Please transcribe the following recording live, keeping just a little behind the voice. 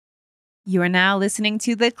You are now listening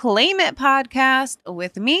to the Claim It podcast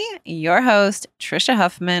with me, your host, Trisha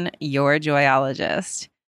Huffman, your joyologist.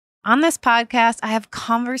 On this podcast, I have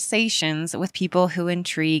conversations with people who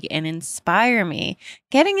intrigue and inspire me,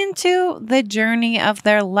 getting into the journey of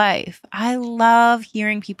their life. I love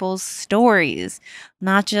hearing people's stories,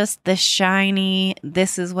 not just the shiny,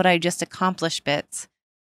 this is what I just accomplished bits,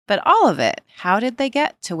 but all of it. How did they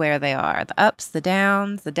get to where they are? The ups, the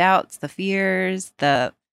downs, the doubts, the fears,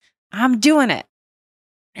 I'm doing it.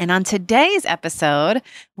 And on today's episode,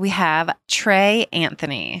 we have Trey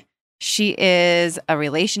Anthony. She is a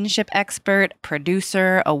relationship expert,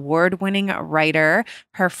 producer, award-winning writer.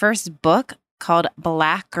 Her first book, called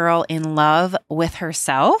Black Girl in Love with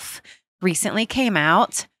Herself, recently came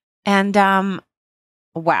out. And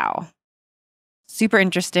wow, super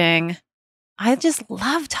interesting. I just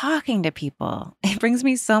love talking to people. It brings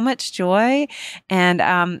me so much joy.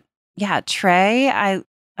 And Trey,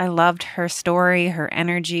 I loved her story, her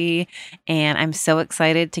energy, and I'm so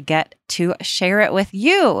excited to get to share it with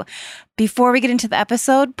you. Before we get into the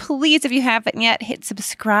episode, please, if you haven't yet, hit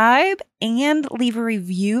subscribe and leave a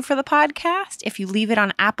review for the podcast. If you leave it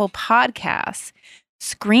on Apple Podcasts,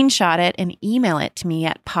 screenshot it and email it to me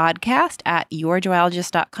at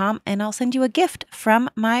podcast@yourjoyologist.com, and I'll send you a gift from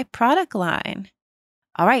my product line.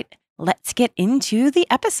 All right, let's get into the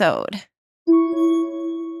episode.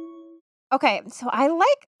 Okay, so I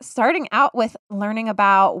like starting out with learning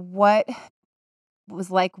about what it was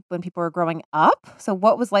like when people were growing up. So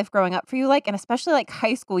what was life growing up for you like? And especially like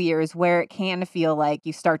high school years where it can feel like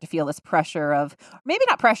you start to feel this pressure of, maybe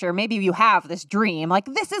not pressure, maybe you have this dream, like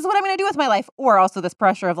this is what I'm going to do with my life, or also this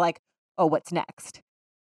pressure of like, oh, what's next?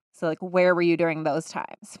 So like, where were you during those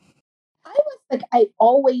times? I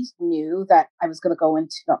always knew that I was going to go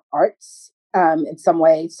into the arts in some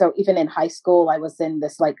way. So even in high school, I was in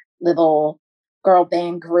this like little girl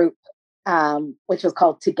band group, which was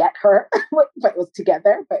called To Get Her, but it was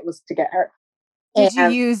together, but it was To Get Her. Did you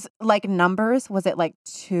use like numbers? Was it like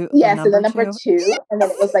two? Yeah, so the number two, and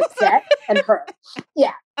then it was like Get and Her.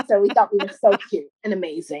 Yeah, so we thought we were so cute and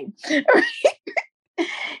amazing.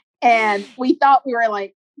 And we thought we were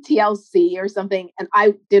like TLC or something. And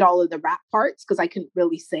I did all of the rap parts because I couldn't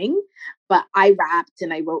really sing, but I rapped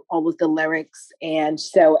and I wrote all of the lyrics. And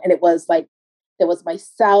it was like, there was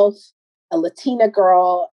myself, a Latina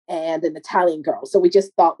girl, and an Italian girl. So we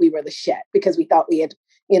just thought we were the shit because we thought we had,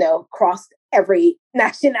 crossed every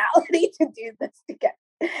nationality to do this together.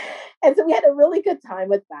 And so we had a really good time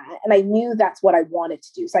with that. And I knew that's what I wanted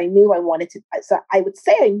to do. So I would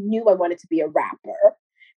say I knew I wanted to be a rapper.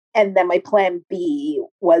 And then my plan B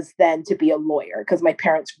was then to be a lawyer because my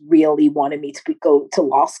parents really wanted me to go to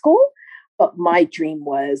law school. But my dream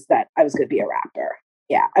was that I was going to be a rapper.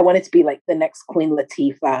 Yeah, I wanted to be like the next Queen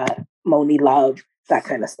Latifah, Moni Love, that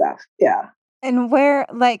kind of stuff. Yeah. And were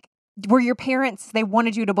your parents, they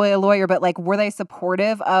wanted you to be a lawyer, but like, were they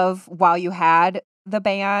supportive of while you had the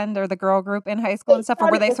band or the girl group in high school and stuff?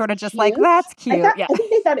 Or were they sort of just like, that's cute? I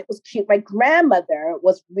think they thought it was cute. My grandmother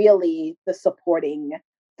was really the supporting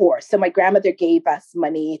force. So my grandmother gave us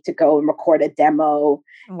money to go and record a demo.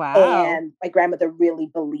 Wow. And my grandmother really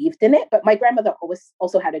believed in it. But my grandmother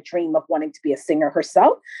also had a dream of wanting to be a singer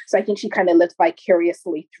herself. So I think she kind of lived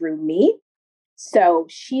vicariously through me. So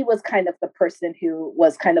she was kind of the person who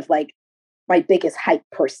was kind of like my biggest hype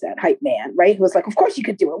man, right? Who was like, of course you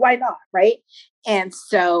could do it. Why not? Right. And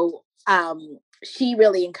so she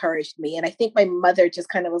really encouraged me. And I think my mother just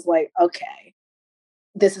kind of was like, okay,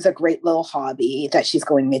 this is a great little hobby that she's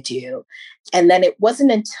going to do. And then it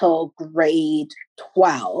wasn't until grade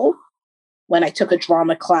 12 when I took a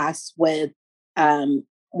drama class with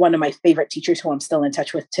one of my favorite teachers who I'm still in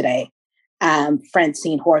touch with today,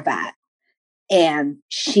 Francine Horvat. And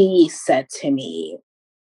she said to me,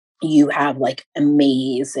 you have like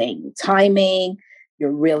amazing timing.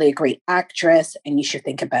 You're really a great actress and you should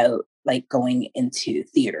think about like going into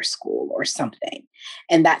theater school or something.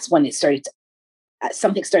 And that's when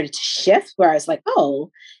something started to shift where I was like,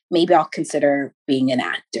 oh, maybe I'll consider being an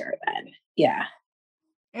actor then. Yeah.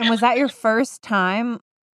 And was that your first time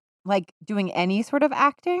like doing any sort of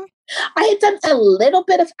acting? I had done a little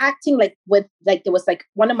bit of acting, there was like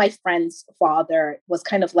one of my friends' father was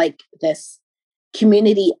kind of like this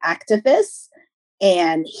community activist,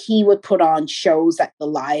 and he would put on shows at the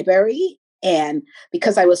library. And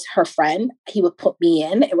because I was her friend, he would put me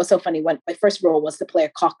in. It was so funny when my first role was to play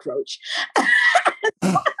a cockroach. I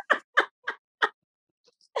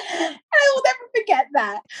will never forget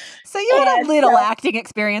that. So you had a little acting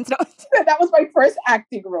experience. No. That was my first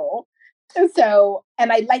acting role.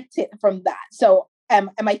 And I liked it from that. So, and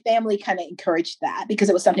my family kind of encouraged that because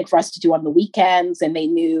it was something for us to do on the weekends. And they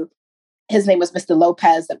knew his name was Mr.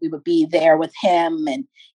 Lopez, that we would be there with him. And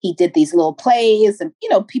he did these little plays and,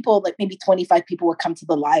 people like maybe 25 people would come to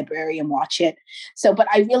the library and watch it. So, but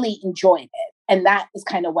I really enjoyed it. And that is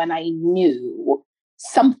kind of when I knew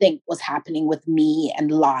something was happening with me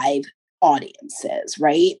and live audiences,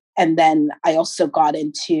 right? And then I also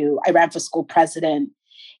I ran for school president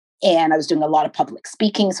and I was doing a lot of public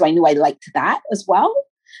speaking. So I knew I liked that as well.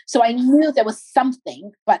 So I knew there was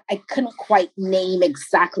something, but I couldn't quite name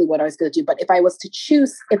exactly what I was going to do. But if I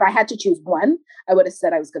had to choose one, I would have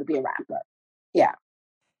said I was going to be a rapper. Yeah.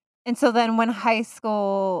 And so then when high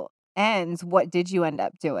school ends, what did you end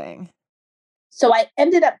up doing? So I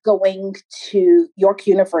ended up going to York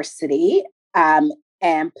University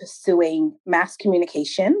and pursuing mass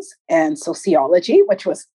communications and sociology, which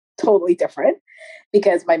was totally different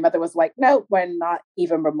because my mother was like, no, we're not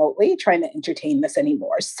even remotely trying to entertain this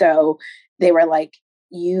anymore. So they were like,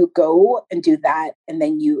 you go and do that, and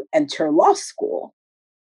then you enter law school.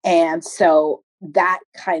 And so that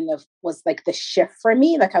kind of was like the shift for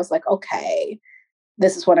me. Like I was like, okay,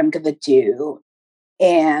 this is what I'm going to do.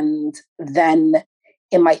 And then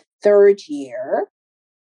in my third year,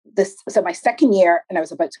 so my second year, and I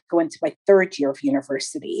was about to go into my third year of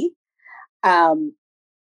university,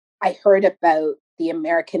 I heard about the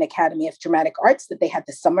American Academy of Dramatic Arts, that they had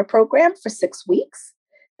the summer program for 6 weeks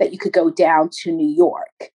that you could go down to New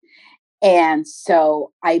York. And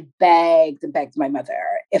so I begged my mother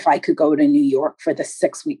if I could go to New York for the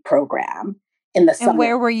 6-week program in the summer. And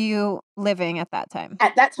where were you living at that time?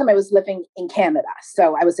 At that time, I was living in Canada.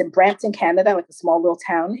 So I was in Brampton, Canada, like a small little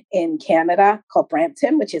town in Canada called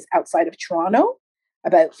Brampton, which is outside of Toronto,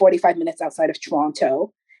 about 45 minutes outside of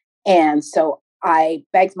Toronto. And so I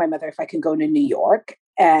begged my mother if I could go to New York,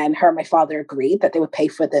 and her and my father agreed that they would pay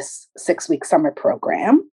for this 6-week summer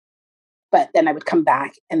program. But then I would come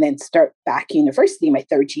back and then start back university my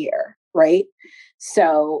third year, right?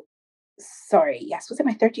 So, yes, was it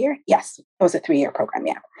my third year? Yes, it was a 3-year program,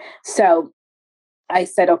 yeah. So I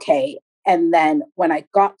said, okay. And then when I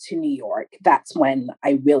got to New York, that's when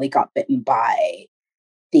I really got bitten by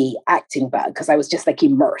the acting bug, because I was just like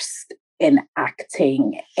immersed in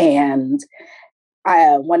acting. And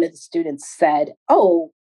one of the students said,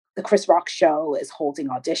 oh, the Chris Rock show is holding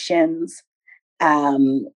auditions.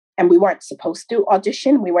 And we weren't supposed to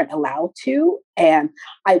audition. We weren't allowed to. And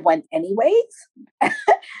I went anyways.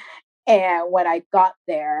 And when I got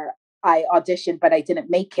there, I auditioned, but I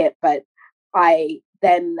didn't make it. But I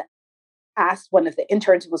then asked one of the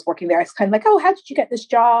interns who was working there, I was kind of like, oh, how did you get this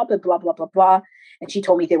job? And blah, blah, blah, blah. And she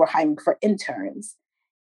told me they were hiring for interns.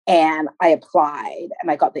 And I applied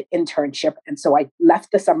and I got the internship. And so I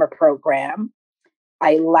left the summer program.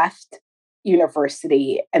 I left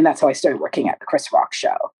university. And that's how I started working at the Chris Rock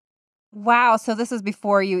show. Wow. So this is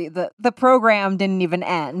before the program didn't even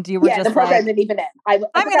end. You were just the program didn't even end. I'm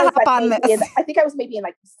going to hop on this. I think I was maybe in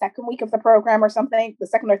like the second week of the program or something, the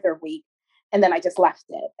second or third week. And then I just left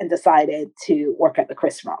it and decided to work at the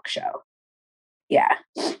Chris Rock show. Yeah.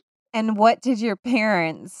 And what did your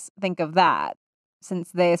parents think of that?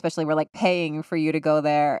 Since they especially were like paying for you to go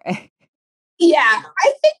there. Yeah.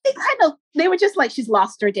 I think they were just like, she's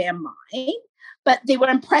lost her damn mind. But they were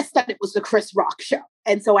impressed that it was the Chris Rock show.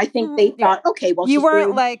 And so I think they thought, okay, well, you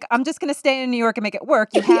weren't like, I'm just going to stay in New York and make it work.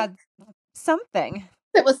 You had something.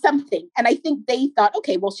 There was something. And I think they thought,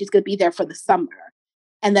 okay, well, she's going to be there for the summer.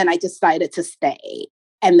 And then I decided to stay.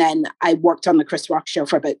 And then I worked on the Chris Rock show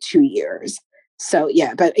for about 2 years. So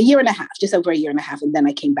yeah, about a year and a half, just over a year and a half. And then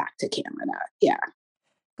I came back to Canada. Yeah.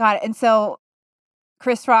 Got it. And so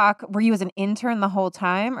Chris Rock, were you as an intern the whole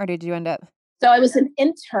time, or did you end up? So I was an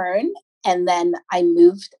intern. And then I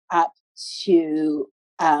moved up to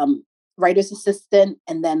writer's assistant.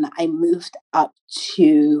 And then I moved up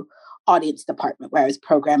to audience department, where I was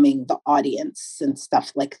programming the audience and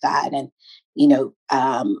stuff like that. And,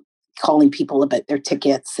 calling people about their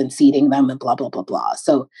tickets and seating them and blah, blah, blah, blah.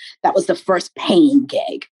 So that was the first paying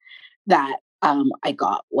gig that I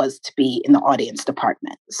got, was to be in the audience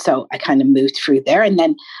department. So I kind of moved through there. And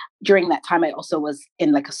then during that time, I also was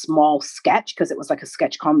in like a small sketch, because it was like a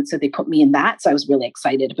sketch comedy. So they put me in that. So I was really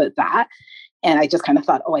excited about that. And I just kind of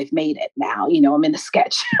thought, oh, I've made it now. I'm in a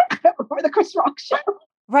sketch for the Chris Rock show.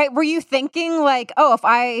 Right. Were you thinking like, oh, if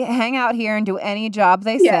I hang out here and do any job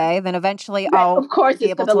they say, then eventually I'll of course be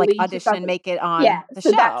able to like audition and make it on the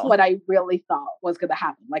show? That's what I really thought was going to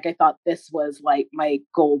happen. Like I thought this was like my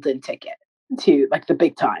golden ticket to like the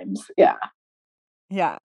big times. Yeah.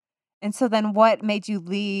 Yeah. And so then what made you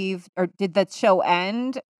leave, or did the show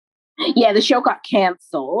end? Yeah, the show got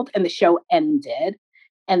canceled and the show ended.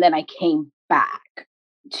 And then I came back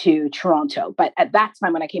to Toronto. But at that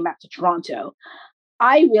time, when I came back to Toronto,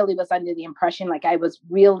 I really was under the impression like I was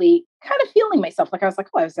really kind of feeling myself. Like I was like,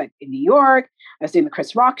 oh, I was like in New York, I was doing the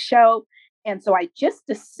Chris Rock show. And so I just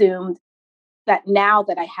assumed that now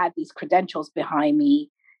that I had these credentials behind me,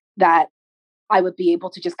 that I would be able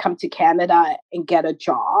to just come to Canada and get a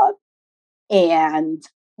job. And,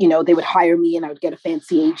 you know, they would hire me and I would get a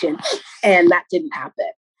fancy agent. And that didn't happen.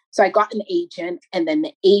 So I got an agent, and then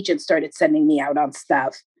the agent started sending me out on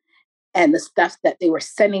stuff. And the stuff that they were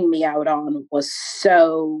sending me out on was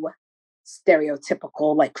so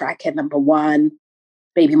stereotypical, like crackhead number one,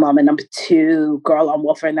 baby mama number two, girl on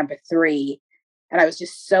welfare number three. And I was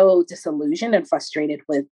just so disillusioned and frustrated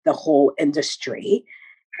with the whole industry.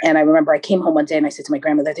 And I remember I came home one day and I said to my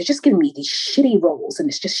grandmother, they're just giving me these shitty roles and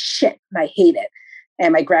it's just shit. And I hate it.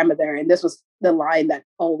 And my grandmother, and this was the line that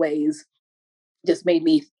always just made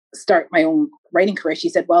me start my own writing career. She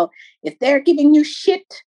said, well, if they're giving you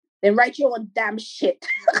shit, then write your own damn shit.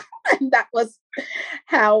 And that was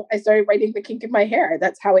how I started writing The Kink in My Hair.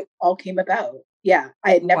 That's how it all came about. Yeah.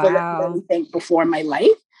 I had never written anything before in my life.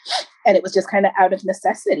 And it was just kind of out of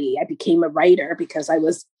necessity. I became a writer because I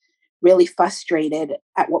was really frustrated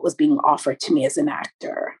at what was being offered to me as an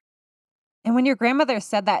actor. And when your grandmother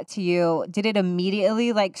said that to you, did it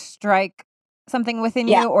immediately like strike something within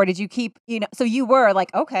you? Or did you keep, so you were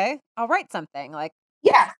like, okay, I'll write something like.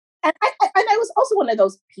 Yeah. And I was also one of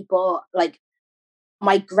those people, like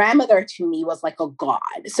my grandmother to me was like a god.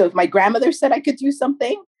 So if my grandmother said I could do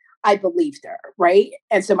something, I believed her. Right.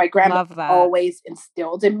 And so my grandmother always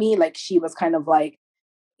instilled in me, like she was kind of like,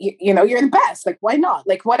 you know, you're the best. Like, why not?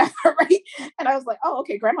 Like, whatever. Right. And I was like, oh,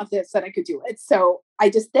 okay. Grandma said I could do it. So I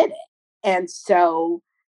just did it. And so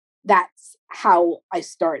that's how I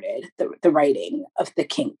started the writing of The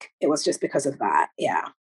Kink. It was just because of that. Yeah.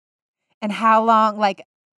 And how long, like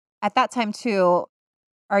at that time too,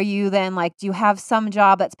 are you then like, do you have some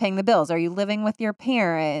job that's paying the bills? Are you living with your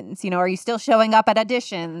parents? Are you still showing up at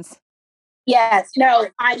auditions? Yes. No,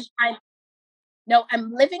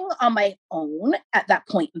 I'm living on my own at that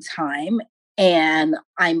point in time. And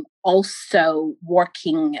I'm also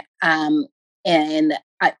working, and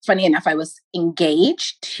funny enough, I was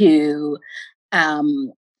engaged to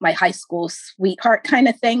my high school sweetheart kind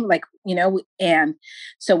of thing, like, and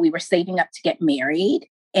so we were saving up to get married.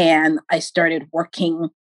 And I started working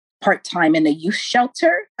part-time in a youth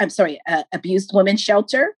shelter. Abused women's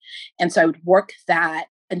shelter. And so I would work that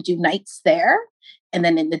and do nights there. And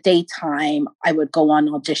then in the daytime, I would go on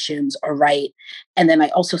auditions or write. And then I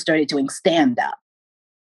also started doing stand-up.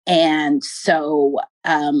 And so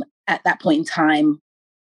at that point in time,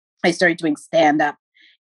 I started doing stand-up.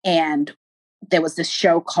 And there was this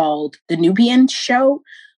show called The Nubian Show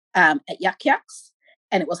at Yuck Yucks.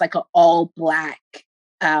 And it was like an all-Black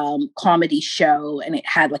comedy show. And it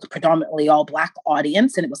had like a predominantly all-Black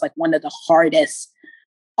audience. And it was like one of the hardest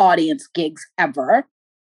audience gigs ever.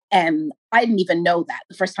 And I didn't even know that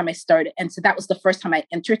the first time I started. And so that was the first time I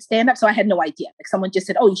entered stand-up. So I had no idea. Like someone just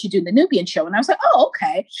said, oh, you should do the Nubian Show. And I was like, oh,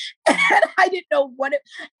 okay. And I didn't know what it,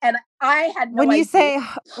 and I had no idea.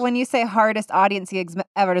 When you say hardest audience gigs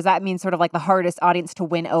ever, does that mean sort of like the hardest audience to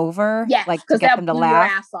win over? Yeah. Like to get them to laugh?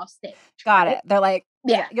 Your ass off stage. Got it. They're like,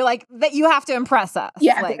 yeah. You're like, that you have to impress us.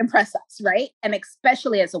 You have to impress us, right? And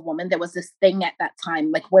especially as a woman, there was this thing at that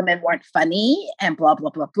time, like women weren't funny and blah, blah,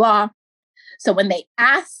 blah, blah. So when they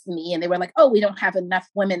asked me and they were like, oh, we don't have enough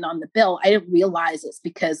women on the bill, I didn't realize it's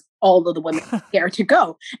because all of the women were scared to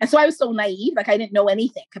go. And so I was so naive, like I didn't know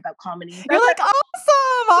anything about comedy. You're like,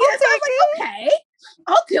 awesome. I'll take it. Okay,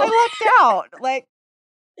 I'll do it. I lucked out. Like,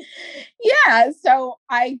 yeah. So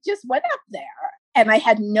I just went up there and I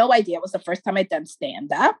had no idea. It was the first time I'd done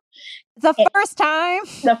stand-up. The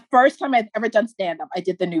first time I'd ever done stand-up, I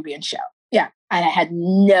did the Nubian Show. Yeah. And I had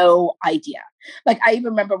no idea. Like, I even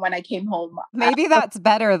remember when I came home. Maybe that's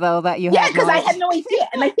better, though, that you had because I had no idea.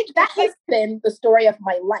 And I think that has been the story of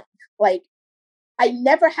my life. Like, I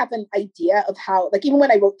never have an idea of how, like, even when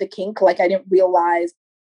I wrote The Kink, like, I didn't realize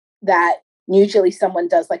that usually someone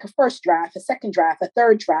does like a first draft, a second draft, a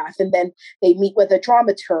third draft, and then they meet with a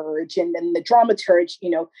dramaturge, and then the dramaturge,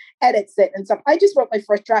 edits it and stuff. I just wrote my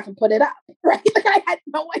first draft and put it up, right? Like, I had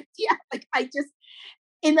no idea. Like, I just,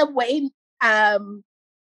 in a way,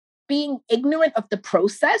 being ignorant of the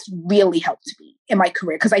process really helped me in my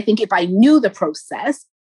career. Because I think if I knew the process,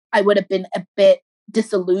 I would have been a bit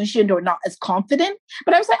disillusioned or not as confident.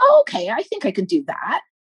 But I was like, oh, okay, I think I could do that.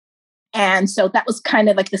 And so that was kind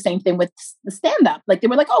of like the same thing with the stand-up. Like they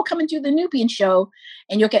were like, oh, come and do the Nubian Show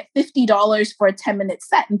and you'll get $50 for a 10-minute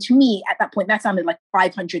set. And to me, at that point, that sounded like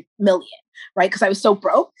 500 million, right? Because I was so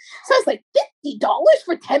broke. So I was like, $50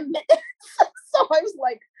 for 10 minutes? So I was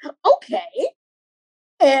like, okay.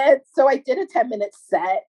 And so I did a 10-minute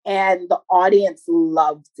set and the audience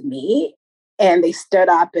loved me. And they stood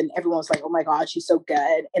up and everyone was like, oh my God, she's so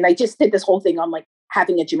good. And I just did this whole thing on like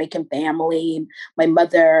having a Jamaican family, my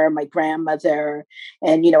mother, my grandmother.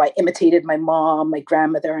 And, I imitated my mom, my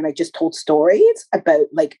grandmother, and I just told stories about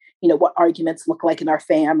like, what arguments look like in our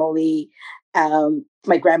family,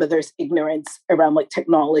 my grandmother's ignorance around like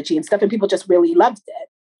technology and stuff. And people just really loved it.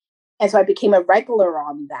 And so I became a regular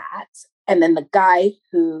on that. And then the guy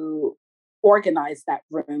who organized that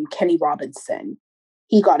room, Kenny Robinson,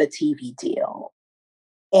 he got a TV deal.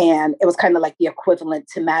 And it was kind of like the equivalent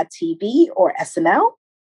to Mad TV or SNL.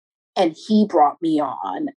 And he brought me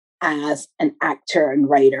on as an actor and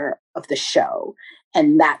writer of the show.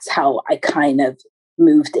 And that's how I kind of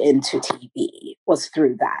moved into TV, was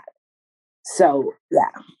through that. So,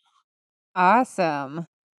 yeah. Awesome.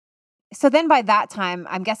 So then by that time,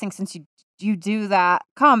 I'm guessing since you do that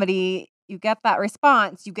comedy, you get that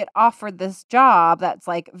response, you get offered this job that's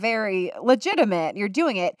like very legitimate. You're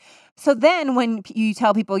doing it. So then when you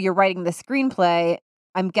tell people you're writing the screenplay,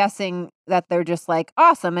 I'm guessing that they're just like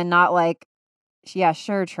awesome and not like, yeah,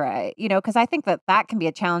 sure, Trey. Because I think that can be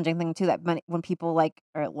a challenging thing too. That when people like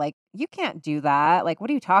are like, you can't do that. Like, what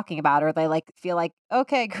are you talking about? Or they like feel like,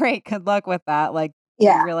 okay, great, good luck with that. Like, do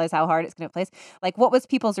you Yeah. realize how hard it's going to place? Like, what was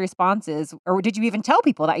people's responses, or did you even tell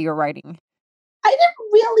people that you were writing? I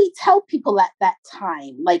didn't really tell people at that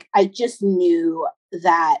time. Like, I just knew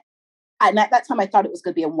that, and at that time, I thought it was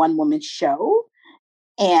going to be a one-woman show.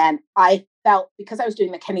 And I felt, because I was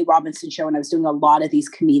doing the Kenny Robinson show and I was doing a lot of these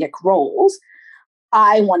comedic roles,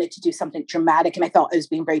 I wanted to do something dramatic. And I felt I was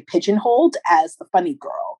being very pigeonholed as the funny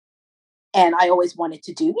girl. And I always wanted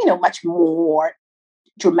to do, much more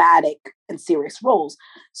dramatic and serious roles.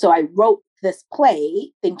 So I wrote this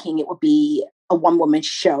play thinking it would be a one-woman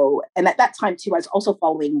show. And at that time, too, I was also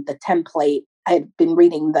following the template. I had been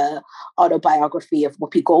reading the autobiography of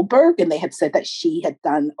Whoopi Goldberg, and they had said that she had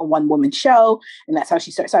done a one-woman show, and that's how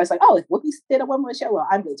she started. So I was like, oh, if Whoopi did a one-woman show, well,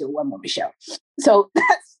 I'm going to do a one-woman show. So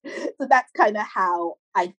that's kind of how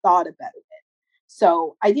I thought about it.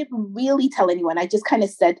 So I didn't really tell anyone. I just kind of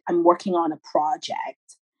said, I'm working on a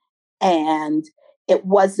project. And it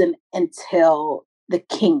wasn't until The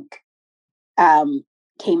Kink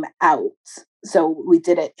came out. So we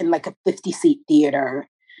did it in like a 50-seat theater.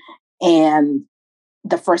 And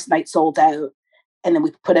the first night sold out. And then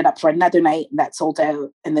we put it up for another night and that sold out.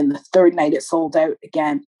 And then the third night it sold out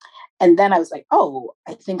again. And then I was like, oh,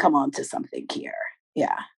 I think I'm onto something here.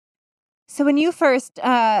 Yeah. So when you first,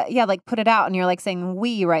 like put it out and you're like saying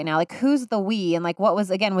we right now, like who's the we? And like, what was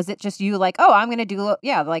it just you like, oh, I'm going to do,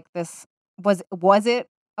 like this, was it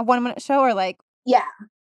a 1-minute show or like? Yeah.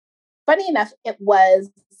 Funny enough, it was,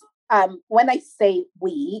 when I say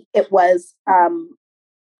we, it was,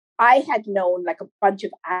 I had known like a bunch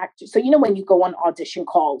of actors. So, when you go on audition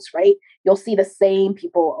calls, right, you'll see the same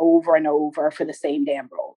people over and over for the same damn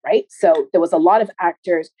role, right? So there was a lot of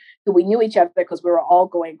actors who we knew each other because we were all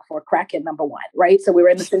going for Kraken #1, right? So we were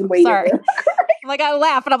in the same waiting room. Like I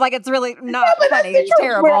laugh and I'm like, it's really not funny. It's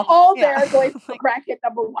terrible. We're all there going for Kraken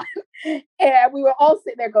 #1. And we were all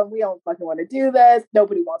sitting there going, we don't fucking want to do this.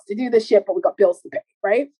 Nobody wants to do this shit, but we got bills to pay,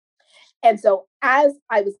 right? And so as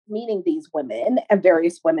I was meeting these women and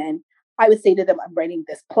various women, I would say to them, I'm writing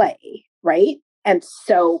this play, right? And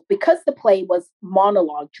so because the play was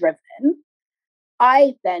monologue driven,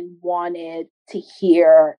 I then wanted to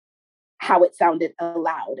hear how it sounded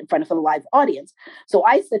aloud in front of a live audience. So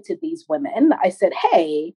I said to these women, I said,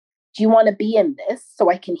 hey, do you want to be in this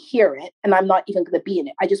so I can hear it? And I'm not even going to be in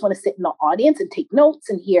it. I just want to sit in the audience and take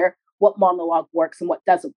notes and hear what monologue works and what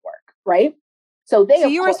doesn't work, right? So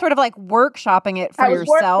you were sort of like workshopping it for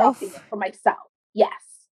yourself? Workshopping it for myself, yes.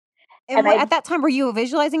 And at that time, were you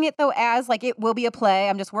visualizing it though as like it will be a play?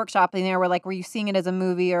 I'm just workshopping there. Were you seeing it as a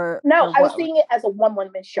movie or? No, or I was seeing it as a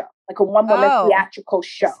one-woman show, like a one-woman theatrical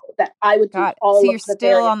show that I would do all. So you're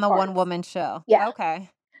still on the one-woman show. Yeah. Okay.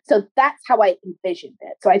 So that's how I envisioned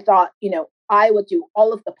it. So I thought, I would do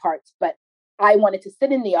all of the parts, but I wanted to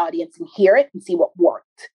sit in the audience and hear it and see what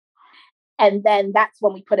worked. And then that's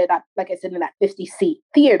when we put it up, like I said, in that 50-seat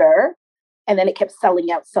theater. And then it kept selling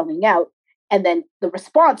out. And then the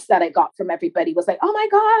response that I got from everybody was like, oh my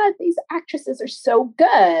God, these actresses are so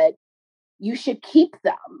good. You should keep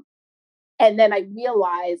them. And then I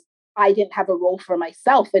realized I didn't have a role for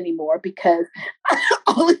myself anymore because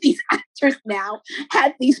all of these actors now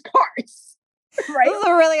had these parts. Right? This is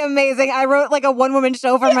really amazing. I wrote like a one-woman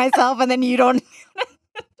show for myself and then you don't.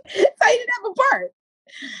 So I didn't have a part.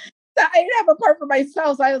 I didn't have a part for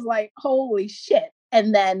myself. So I was like, holy shit.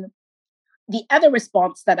 And then the other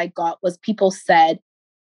response that I got was people said,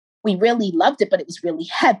 we really loved it, but it was really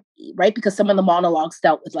heavy, right? Because some of the monologues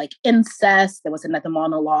dealt with like incest. There was another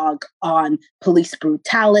monologue on police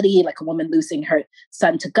brutality, like a woman losing her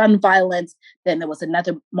son to gun violence. Then there was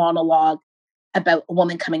another monologue about a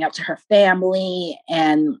woman coming out to her family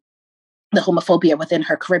and the homophobia within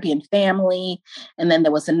her Caribbean family. And then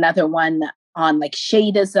there was another one on like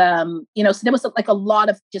shadeism, so there was like a lot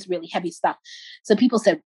of just really heavy stuff. So people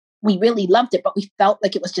said, we really loved it, but we felt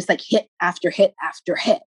like it was just like hit after hit after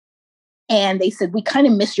hit. And they said, we kind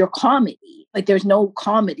of miss your comedy. Like there's no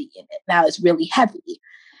comedy in it. Now it's really heavy.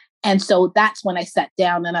 And so that's when I sat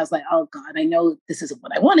down and I was like, oh God, I know this isn't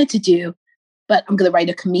what I wanted to do, but I'm going to write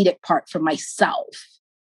a comedic part for myself.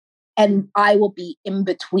 And I will be in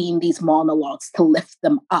between these monologues to lift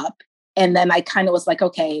them up. And then I kind of was like,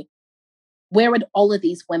 okay, where would all of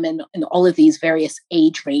these women in all of these various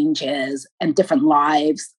age ranges and different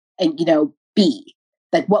lives and, be?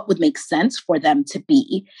 Like what would make sense for them to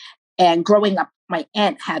be? And growing up, my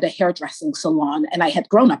aunt had a hairdressing salon and I had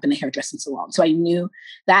grown up in a hairdressing salon. So I knew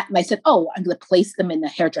that. And I said, oh, I'm going to place them in the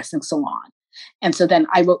hairdressing salon. And so then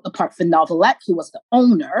I wrote the part for Novelette, who was the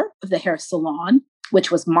owner of the hair salon,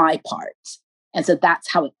 which was my part. And so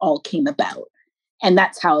that's how it all came about. And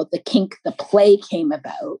that's how The Kink, the play, came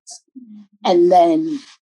about. And then,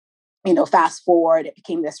 fast forward, it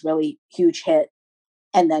became this really huge hit.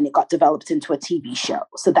 And then it got developed into a TV show.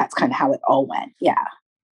 So that's kind of how it all went. Yeah.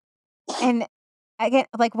 And again,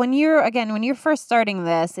 like when you're first starting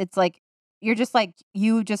this, it's like, you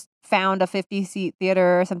just found a 50-seat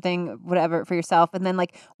theater or something, whatever, for yourself. And then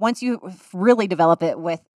like, once you really develop it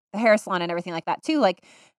with the hair salon and everything like that too, like,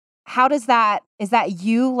 is that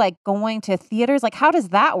you like going to theaters? Like, how does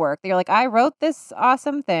that work? You're like, I wrote this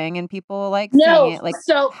awesome thing and people like seeing it. Like,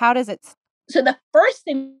 how does it? So the first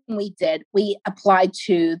thing we did, we applied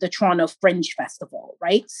to the Toronto Fringe Festival,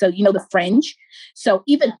 right? So, the Fringe. So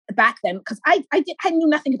even back then, because I knew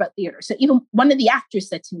nothing about theater. So even one of the actors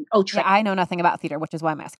said to me, oh, yeah, I know nothing about theater, which is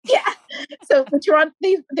why I'm asking. Yeah. So the Toronto,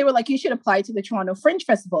 they were like, you should apply to the Toronto Fringe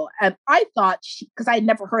Festival. And I thought, because I had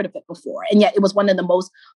never heard of it before. And yet it was one of the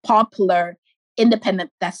most popular independent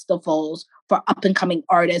festivals for up and coming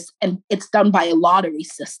artists. And it's done by a lottery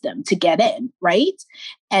system to get in, right?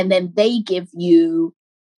 And then they give you,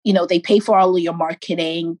 they pay for all of your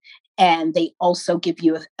marketing and they also give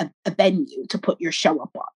you a venue to put your show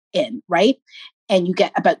up in, right? And you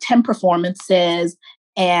get about 10 performances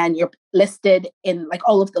and you're listed in like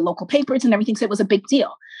all of the local papers and everything. So it was a big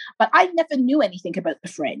deal. But I never knew anything about the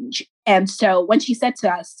Fringe. And so when she said to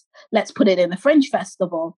us, let's put it in the Fringe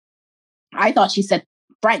Festival, I thought she said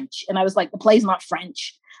French. And I was like, the play's not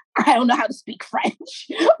French. I don't know how to speak French.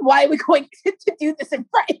 Why are we going to do this in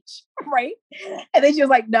French? Right. And then she was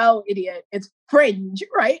like, no, idiot, it's Fringe.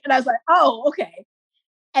 Right. And I was like, oh, okay.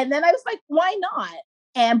 And then I was like, why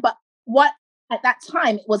not? But what at that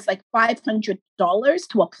time, it was like $500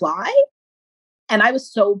 to apply. And I was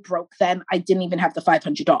so broke then, I didn't even have the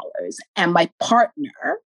 $500. And my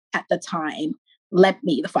partner at the time lent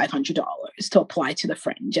me the $500 to apply to the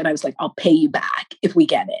Fringe. And I was like, I'll pay you back if we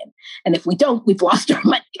get in. And if we don't, we've lost our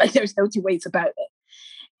money. Like there's no two ways about it.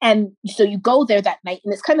 And so you go there that night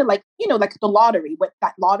and it's kind of like, like the lottery, with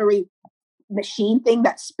that lottery machine thing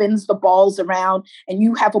that spins the balls around and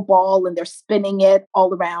you have a ball and they're spinning it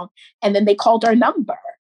all around. And then they called our number.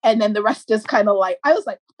 And then the rest is kind of like, I was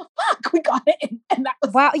like, what the fuck? We got it. And that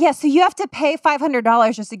was wow. Yeah. So you have to pay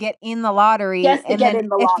 $500 just to get in the lottery. Yes, to get in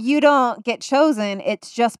the lottery. If you don't get chosen,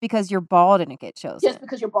 it's just because your ball didn't get chosen. Just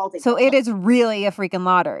because your ball didn't. So it is really a freaking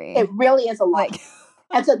lottery. It really is a lottery.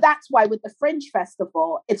 And so that's why with the Fringe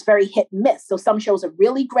Festival, it's very hit and miss. So some shows are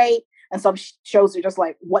really great and some shows are just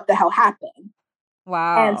like, what the hell happened?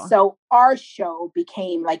 Wow. And so our show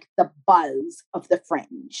became like the buzz of the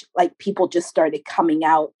Fringe. Like people just started coming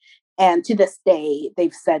out. And to this day,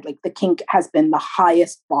 they've said like The Kink has been the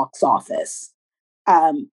highest box office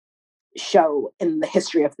show in the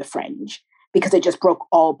history of the Fringe because it just broke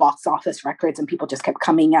all box office records and people just kept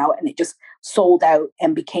coming out and it just sold out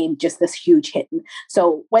and became just this huge hit. And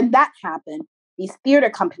so when that happened, these theater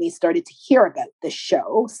companies started to hear about the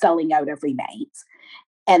show selling out every night.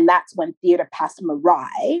 And that's when Theatre Passe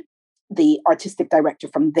Muraille, the artistic director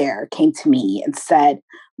from there, came to me and said,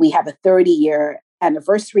 we have a 30-year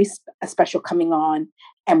anniversary special coming on,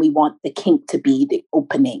 and we want The Kink to be the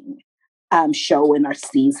opening show in our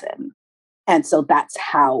season. And so that's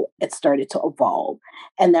how it started to evolve.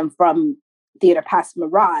 And then from Theatre Passe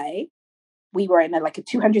Muraille, we were in a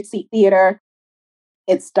 200-seat theater.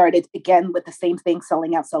 It started again with the same thing,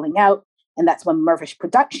 selling out. And that's when Mirvish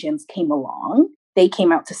Productions came along. They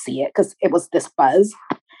came out to see it because it was this buzz.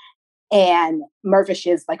 And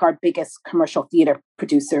Mirvish is like our biggest commercial theater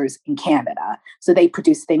producers in Canada. So they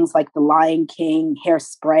produce things like The Lion King,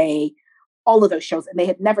 Hairspray, all of those shows. And they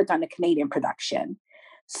had never done a Canadian production.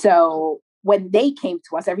 So when they came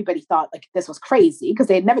to us, everybody thought like this was crazy because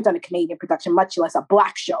they had never done a Canadian production, much less a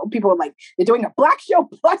Black show. People were like, they're doing a Black show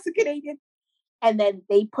plus a Canadian. And then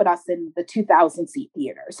they put us in the 2,000 seat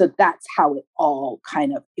theater. So that's how it all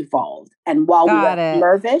kind of evolved. And while we were at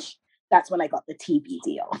Mirvish, that's when I got the TV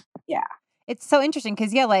deal. Yeah. It's so interesting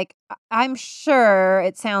because, yeah, like I'm sure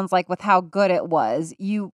it sounds like with how good it was,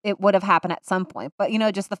 it would have happened at some point. But,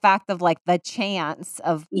 just the fact of like the chance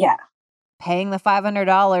of paying the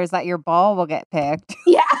 $500 that your ball will get picked.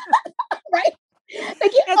 Yeah. Right.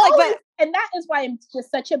 And that is why I'm just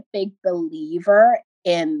such a big believer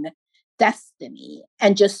in destiny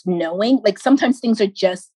and just knowing like sometimes things are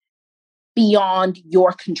just beyond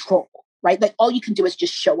your control, right? Like all you can do is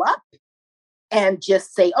just show up and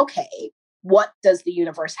just say, okay, what does the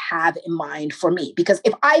universe have in mind for me? Because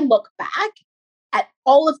if I look back at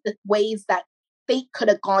all of the ways that fate could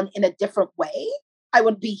have gone in a different way, I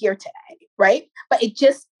would be here today, right? But it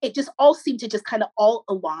just all seemed to just kind of all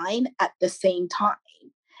align at the same time.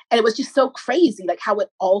 And it was just so crazy, like how it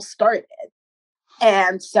all started.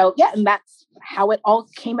 And so, and that's how it all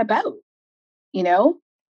came about,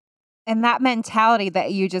 And that mentality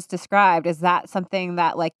that you just described, is that something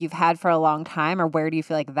that like you've had for a long time, or where do you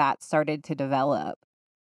feel like that started to develop?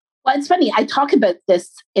 Well, it's funny. I talk about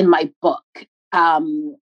this in my book.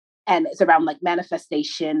 And it's around like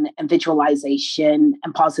manifestation and visualization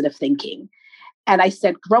and positive thinking. And I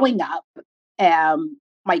said, growing up,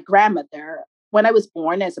 my grandmother, when I was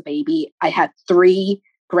born as a baby, I had 3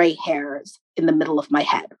 gray hairs in the middle of my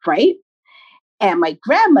head, right? And my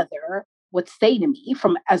grandmother would say to me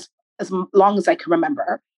from as long as I can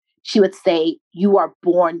remember, she would say, you are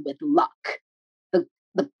born with luck.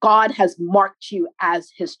 The God has marked you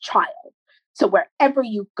as his child. So wherever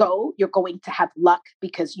you go, you're going to have luck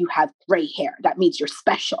because you have gray hair. That means you're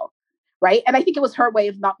special, right? And I think it was her way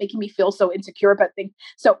of not making me feel so insecure about things.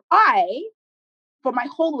 So I, for my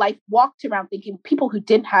whole life, walked around thinking people who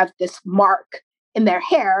didn't have this mark in their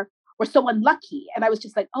hair were so unlucky. And I was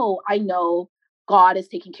just like, oh, I know God is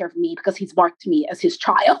taking care of me because he's marked me as his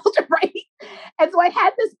child, right? And so I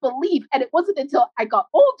had this belief. And it wasn't until I got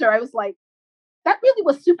older, I was like, that really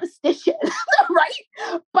was superstition,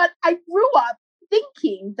 right? But I grew up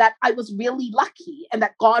thinking that I was really lucky and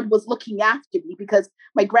that God was looking after me because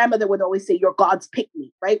my grandmother would always say, you're God's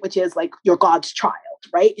pick-me, right? Which is like, you're God's child,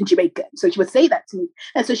 right? In Jamaican. So she would say that to me.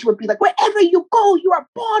 And so she would be like, wherever you go, you are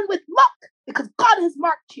born with luck because God has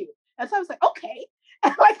marked you. And so I was like, okay.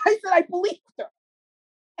 And like I said, I believed her.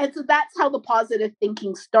 And so that's how the positive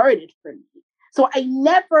thinking started for me. So I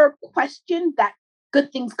never questioned that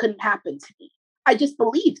good things couldn't happen to me. I just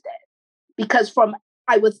believed it because from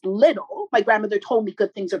I was little, my grandmother told me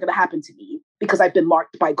good things are going to happen to me because I've been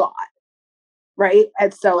marked by God. Right.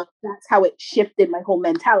 And so that's how it shifted my whole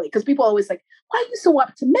mentality. Because people are always like, why are you so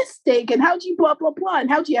optimistic? And how do you blah, blah, blah? And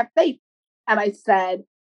how do you have faith? And I said,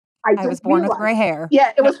 I was born with gray hair.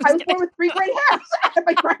 Yeah, I was born with 3 gray hairs. And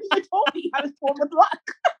my grandmother told me I was born with luck.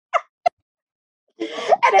 And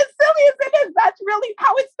as silly as it is, that's really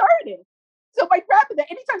how it started. So my grandmother,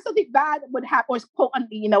 anytime something bad would happen, or quote,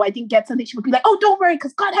 I didn't get something, she would be like, oh, don't worry,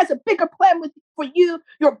 because God has a bigger plan for you.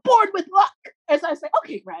 You're born with luck. And so I was like,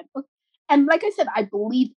 okay, Grand. And like I said, I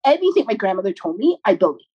believe anything my grandmother told me, I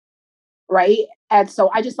believe. Right. And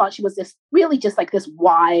so I just thought she was really just like this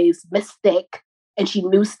wise mystic, and she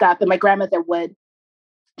knew stuff. And my grandmother would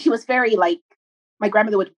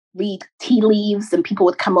read tea leaves, and people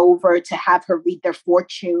would come over to have her read their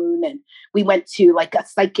fortune. And we went to like a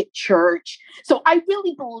psychic church. So I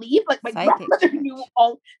really believe like my grandmother knew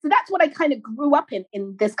all. So that's what I kind of grew up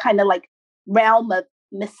in this kind of like realm of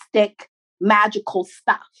mystic, magical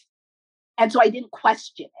stuff. And so I didn't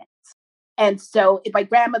question it. And so if my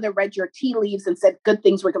grandmother read your tea leaves and said good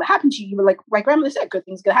things were going to happen to you, you were like, my grandmother said good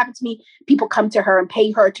things going to happen to me. People come to her and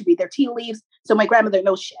pay her to read their tea leaves. So my grandmother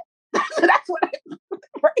knows shit. So that's what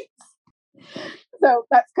right. So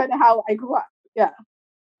that's kind of how I grew up. Yeah.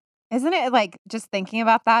 Isn't it like just thinking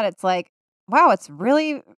about that? It's like, wow, it's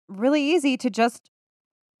really, really easy to just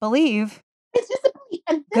believe. It's just a belief.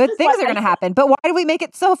 And good things are going to happen. But why do we make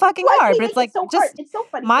it so fucking hard? But it's like, it's so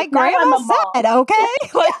funny. My grandma said, okay?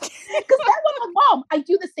 Because now I'm a mom, I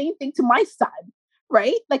do the same thing to my son,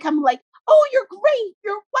 right? Like, I'm like, oh, you're great.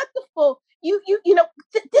 You're wonderful.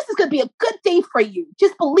 This is going to be a good day for you.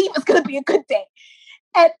 Just believe it's going to be a good day.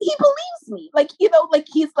 And he believes me, like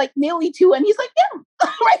he's like nearly 2 and he's like, yeah,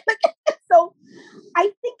 right. Like, so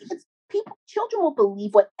I think children will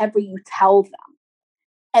believe whatever you tell them.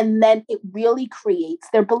 And then it really creates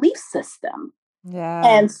their belief system. Yeah.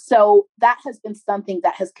 And so that has been something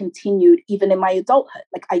that has continued even in my adulthood.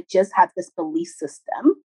 Like I just have this belief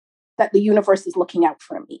system that the universe is looking out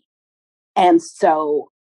for me. And so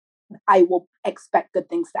I will expect good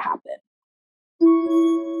things to happen.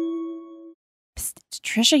 Psst, it's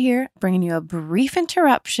Trisha here, bringing you a brief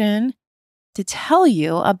interruption to tell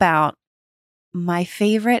you about my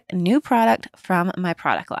favorite new product from my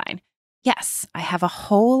product line. Yes, I have a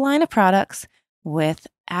whole line of products with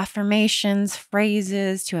affirmations,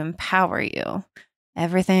 phrases to empower you.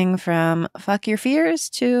 Everything from fuck your fears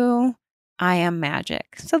to I am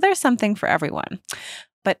magic. So there's something for everyone.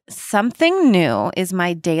 But something new is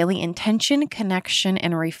my daily intention, connection,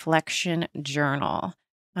 and reflection journal.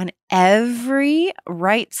 On every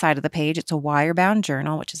right side of the page, it's a wire-bound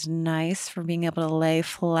journal, which is nice for being able to lay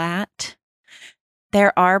flat.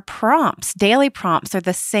 There are prompts, daily prompts. They're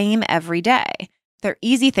the same every day. They're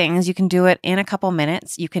easy things. You can do it in a couple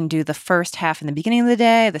minutes. You can do the first half in the beginning of the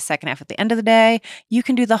day, the second half at the end of the day. You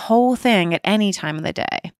can do the whole thing at any time of the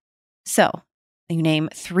day. So you name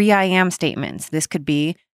 3 I am statements. This could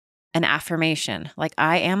be an affirmation, like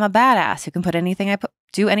I am a badass who can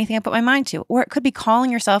do anything I put my mind to. Or it could be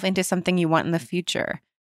calling yourself into something you want in the future.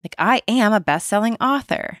 Like I am a best-selling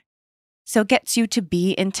author. So it gets you to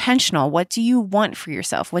be intentional. What do you want for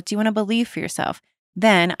yourself? What do you want to believe for yourself?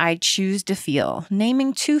 Then I choose to feel,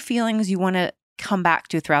 naming 2 feelings you want to come back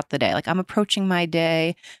to throughout the day. Like I'm approaching my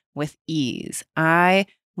day with ease. I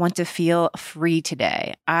want to feel free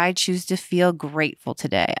today. I choose to feel grateful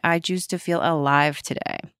today. I choose to feel alive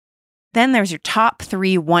today. Then there's your top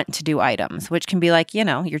 3 want to do items, which can be like,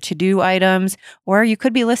 your to do items, or you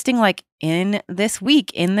could be listing like in this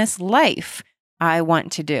week, in this life, I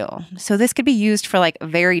want to do. So this could be used for like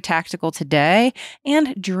very tactical today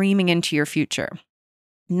and dreaming into your future.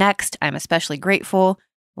 Next, I'm especially grateful.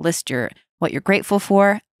 List what you're grateful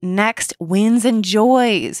for. Next, wins and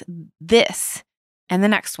joys. This. And the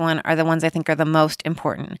next one are the ones I think are the most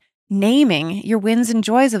important. Naming your wins and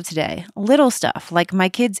joys of today. Little stuff like my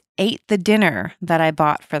kids ate the dinner that I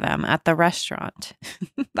bought for them at the restaurant.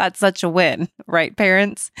 That's such a win, right,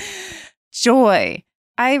 parents? Joy.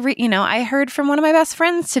 I heard from one of my best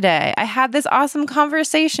friends today. I had this awesome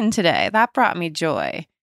conversation today. That brought me joy.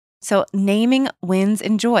 So naming wins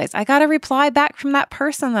and joys. I got a reply back from that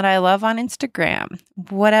person that I love on Instagram,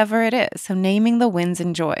 whatever it is. So naming the wins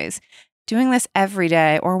and joys. Doing this every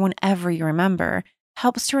day or whenever you remember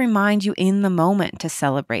helps to remind you in the moment to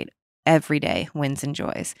celebrate everyday wins and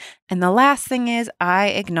joys. And the last thing is I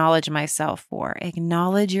acknowledge myself for.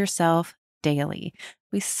 Acknowledge yourself daily.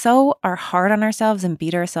 We so are hard on ourselves and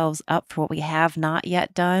beat ourselves up for what we have not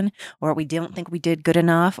yet done, or what we don't think we did good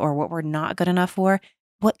enough, or what we're not good enough for.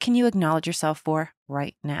 What can you acknowledge yourself for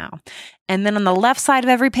right now? And then on the left side of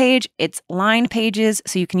every page, it's lined pages.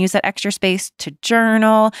 So you can use that extra space to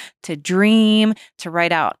journal, to dream, to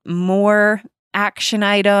write out more action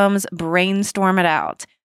items, brainstorm it out.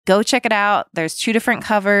 Go check it out. There's 2 different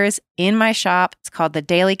covers in my shop. It's called the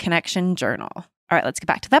Daily Connection Journal. All right, let's get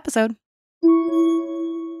back to the episode.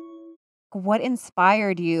 What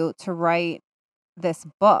inspired you to write this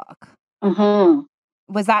book? Mm-hmm.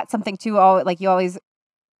 Was that something too, like you always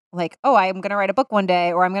like, oh, I'm going to write a book one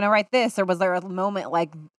day, or I'm going to write this? Or was there a moment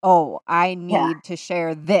like, oh, I need to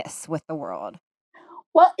share this with the world?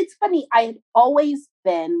 Well, it's funny. I had always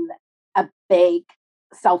been a big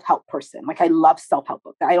self-help person. Like I love self-help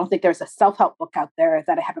books. I don't think there's a self-help book out there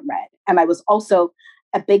that I haven't read. And I was also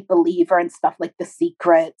a big believer in stuff like The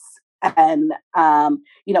Secrets and,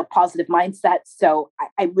 positive mindset. So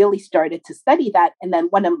I really started to study that. And then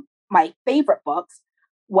one of my favorite books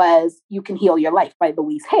was You Can Heal Your Life by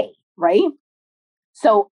Louise Hay, right?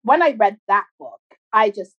 So when I read that book, I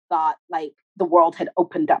just thought like the world had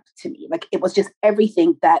opened up to me. Like it was just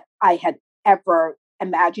everything that I had ever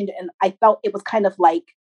imagined. And I felt it was kind of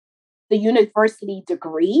like the university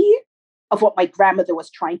degree of what my grandmother was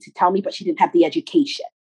trying to tell me, but she didn't have the education,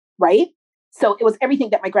 right? So it was everything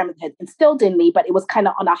that my grandmother had instilled in me, but it was kind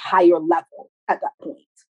of on a higher level at that point.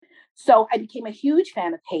 So I became a huge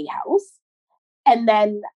fan of Hay House. And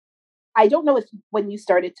then I don't know if when you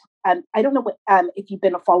started, I don't know if you've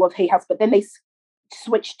been a follower of Hay House, but then they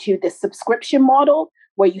switched to this subscription model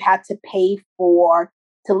where you had to pay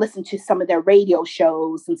to listen to some of their radio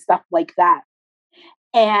shows and stuff like that.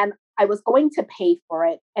 And I was going to pay for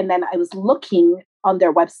it. And then I was looking on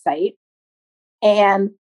their website and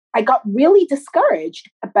I got really discouraged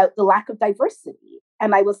about the lack of diversity.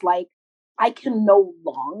 And I was like, I can no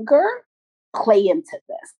longer play into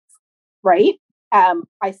this, right?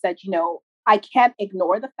 I said, I can't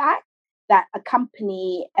ignore the fact that a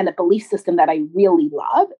company and a belief system that I really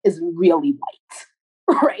love is really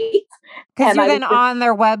white, right? Because you're then on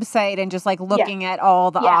their website and just like looking at all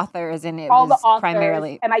the authors, and it all was the authors,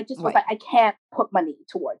 primarily and I just was like, I can't put money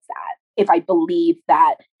towards that if I believe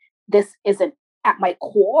that this isn't at my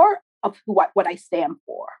core of what I stand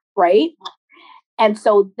for, right? And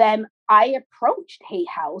so then I approached Hay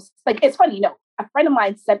House. Like, it's funny, a friend of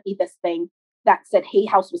mine sent me this thing that said Hay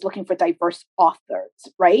House was looking for diverse authors,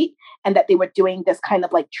 right? And that they were doing this kind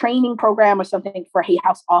of like training program or something for Hay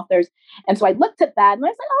House authors. And so I looked at that and I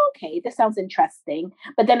was like, oh, okay, this sounds interesting.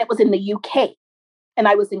 But then it was in the UK and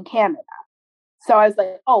I was in Canada. So I was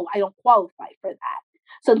like, oh, I don't qualify for that.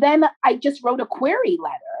 So then I just wrote a query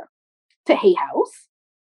letter to Hay House.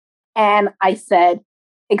 And I said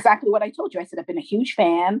exactly what I told you. I said, I've been a huge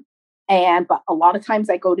fan. But a lot of times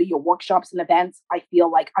I go to your workshops and events, I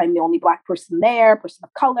feel like I'm the only Black person there, person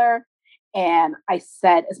of color. And I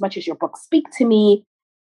said, as much as your books speak to me,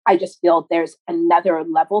 I just feel there's another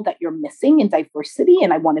level that you're missing in diversity.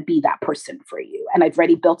 And I want to be that person for you. And I've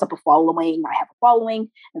already built up a following. I have a following,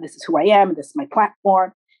 and this is who I am, and this is my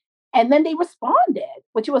platform. And then they responded,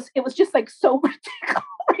 it was just like so ridiculous.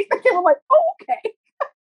 They were like, oh, okay.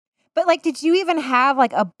 But like, did you even have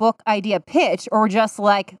like a book idea pitch, or just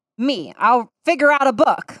like, me, I'll figure out a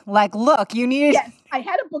book? Like, look, you need... Yes, I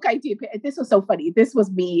had a book idea pitch. This was so funny. This was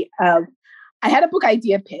me. I had a book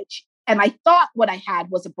idea pitch, and I thought what I had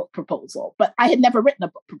was a book proposal, but I had never written a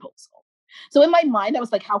book proposal. So in my mind, I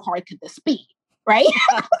was like, how hard could this be? Right?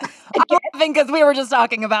 I'm laughing because we were just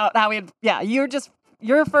talking about how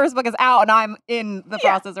your first book is out and I'm in the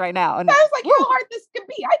process right now. And I was like, how hard this could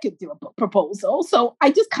be? I could do a book proposal. So I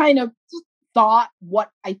just kind of thought what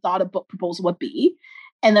I thought a book proposal would be.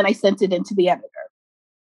 And then I sent it into the editor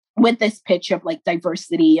with this pitch of like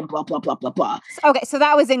diversity and blah, blah, blah, blah, blah. Okay. So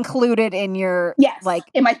that was included in your,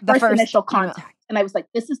 in my first initial contact. And I was like,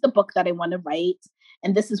 this is the book that I want to write.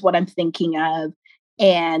 And this is what I'm thinking of.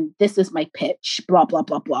 And this is my pitch, blah, blah,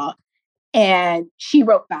 blah, blah. And she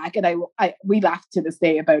wrote back, and we laughed to this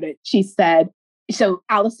day about it. She said, so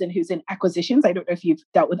Allison, who's in acquisitions, I don't know if you've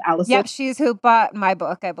dealt with Allison. Yep, she's who bought my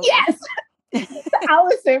book, I believe. Yes. So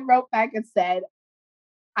Allison wrote back and said,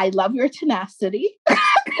 I love your tenacity.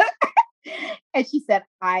 And she said,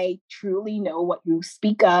 I truly know what you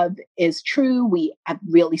speak of is true. We have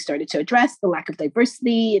really started to address the lack of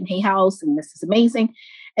diversity in Hay House, and this is amazing.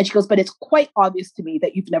 And she goes, but it's quite obvious to me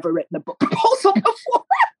that you've never written a book proposal before.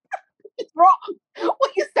 It's wrong.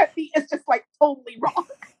 What you sent me is just like totally wrong.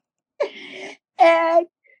 And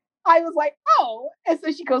I was like, oh. And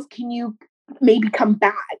so she goes, can you maybe come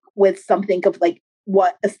back with something of like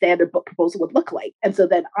what a standard book proposal would look like? And so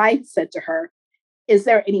then I said to her, is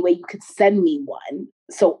there any way you could send me one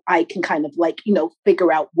so I can kind of like,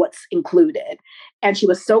 figure out what's included? And she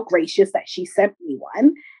was so gracious that she sent me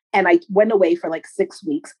one. And I went away for like 6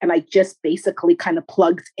 weeks, and I just basically kind of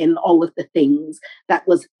plugged in all of the things that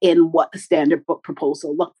was in what a standard book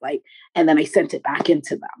proposal looked like. And then I sent it back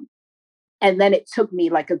into them. And then it took me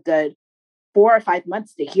like a good 4 or 5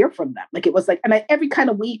 months to hear from them. Like, it was like, and every kind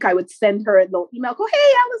of week I would send her a little email, go,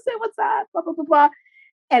 hey, Allison, what's up? Blah, blah, blah, blah.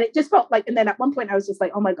 And it just felt like, and then at one point I was just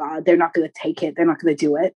like, oh my God, they're not going to take it. They're not going to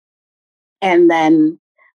do it. And then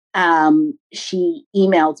she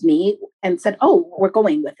emailed me and said, oh, we're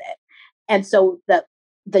going with it. And so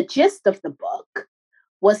the gist of the book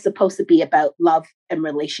was supposed to be about love and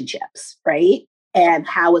relationships, right? And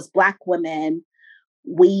how as Black women,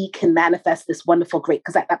 we can manifest this wonderful, great,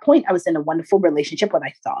 because at that point I was in a wonderful relationship, what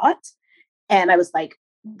I thought. And I was like,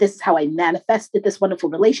 this is how I manifested this wonderful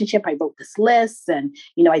relationship. I wrote this list, and,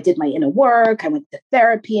 I did my inner work. I went to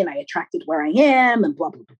therapy, and I attracted where I am, and blah,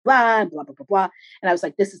 blah, blah, blah, and blah, blah, blah, blah. And I was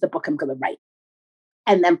like, this is the book I'm going to write.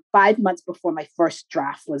 And then 5 months before my first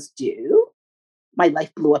draft was due, my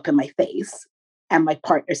life blew up in my face. And my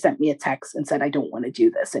partner sent me a text and said, I don't want to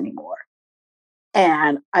do this anymore.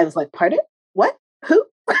 And I was like, pardon? What? Who?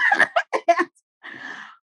 And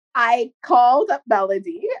I called up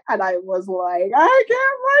Melody, and I was like, I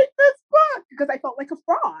can't write this book, because I felt like a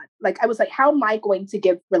fraud. Like, I was like, how am I going to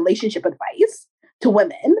give relationship advice to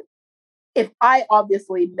women if I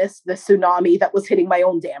obviously missed the tsunami that was hitting my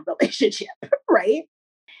own damn relationship, right?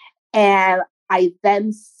 And I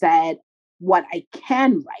then said what I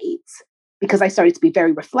can write, because I started to be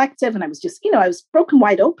very reflective, and I was just, I was broken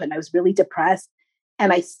wide open. I was really depressed.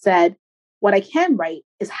 And I said, what I can write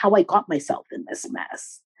is how I got myself in this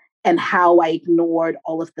mess, and how I ignored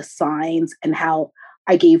all of the signs, and how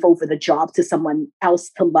I gave over the job to someone else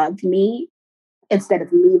to love me instead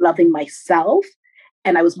of me loving myself.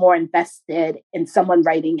 And I was more invested in someone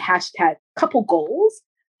writing hashtag couple goals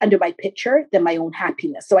under my picture than my own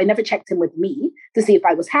happiness. So I never checked in with me to see if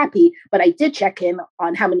I was happy, but I did check in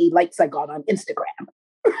on how many likes I got on Instagram,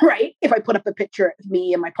 right? If I put up a picture of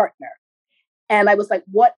me and my partner. And I was like,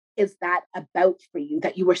 what is that about for you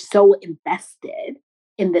that you were so invested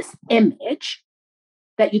in this image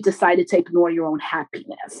that you decided to ignore your own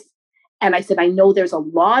happiness? And I said, I know there's a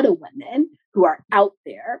lot of women who are out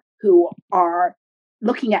there who are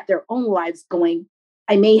looking at their own lives going,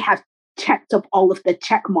 I may have checked up all of the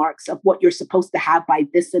check marks of what you're supposed to have by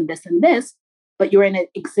this and this and this, but you're in an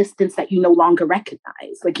existence that you no longer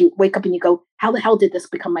recognize. Like you wake up and you go, how the hell did this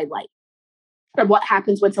become my life? And what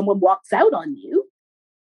happens when someone walks out on you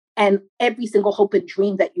and every single hope and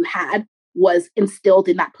dream that you had was instilled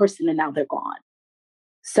in that person and now they're gone.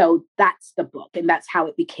 So that's the book. And that's how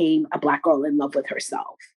it became a Black girl in love with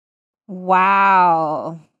herself.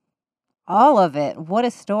 Wow. All of it. What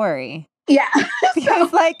a story. Yeah.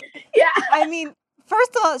 Because yeah. I mean,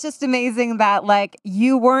 first of all, it's just amazing that like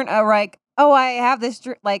you weren't oh, I have this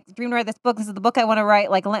dream to write this book. This is the book I want to write.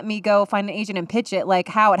 Like, let me go find an agent and pitch it. Like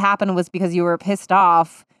how it happened was because you were pissed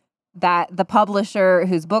off that the publisher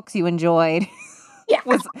whose books you enjoyed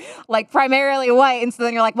was like primarily white. And so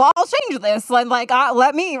then you're like, well, I'll change this. And like,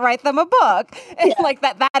 let me write them a book. And like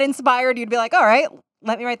that inspired you to be like, all right,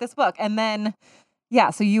 let me write this book. And then, yeah,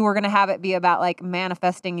 so you were going to have it be about like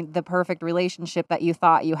manifesting the perfect relationship that you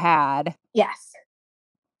thought you had. Yes.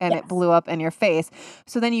 And it blew up in your face.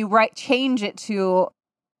 So then you change it to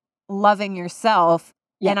loving yourself.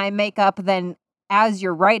 Yeah. And I make up then as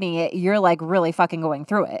you're writing it, you're like really fucking going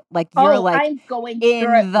through it. Like you're I'm going in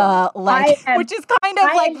through the like, which is kind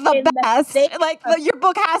of like the best. Like your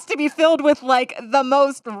book has to be filled with like the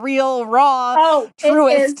most real, raw,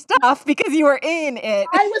 truest stuff because you were in it.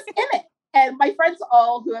 I was in it. And my friends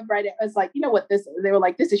all who have read it was like, you know what this is? They were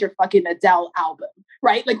like, this is your fucking Adele album,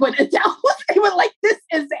 right? Like when Adele was, they were like, this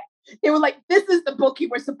is it. They were like, this is the book you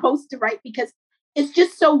were supposed to write because it's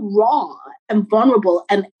just so raw and vulnerable.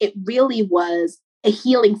 And it really was a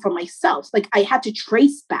healing for myself. Like I had to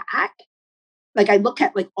trace back. Like I look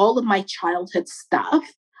at like all of my childhood stuff.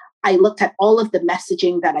 I looked at all of the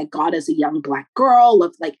messaging that I got as a young Black girl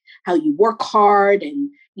of like how you work hard and,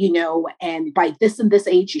 you know, and by this and this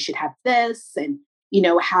age, you should have this. And, you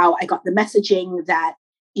know, how I got the messaging that,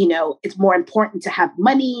 you know, it's more important to have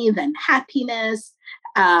money than happiness.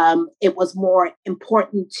 It was more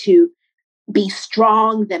important to be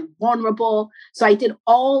strong than vulnerable. So I did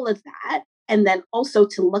all of that. And then also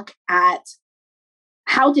to look at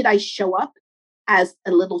how did I show up as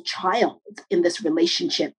a little child in this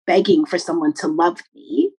relationship, begging for someone to love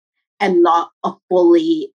me and not a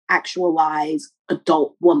fully actualized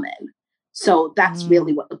adult woman. So that's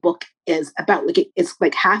really what the book is about. Like it's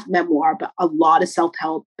like half memoir, but a lot of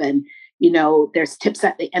self-help. And, you know, there's tips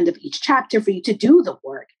at the end of each chapter for you to do the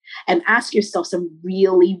work and ask yourself some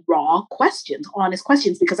really raw questions, honest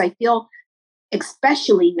questions, because I feel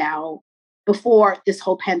especially now, before this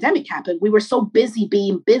whole pandemic happened, we were so busy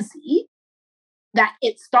being busy that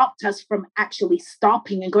it stopped us from actually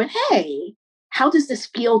stopping and going, hey, how does this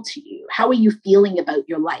feel to you? How are you feeling about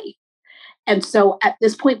your life? And so at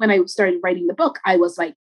this point, when I started writing the book, I was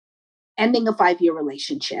like ending a 5-year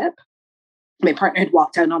relationship. My partner had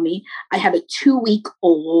walked out on me. I had a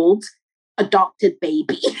 2-week-old adopted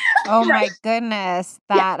baby. Oh my goodness.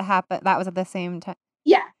 That happened. That was at the same time.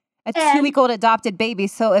 Yeah. A 2-week-old adopted baby.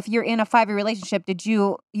 So if you're in a 5-year relationship,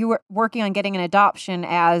 you were working on getting an adoption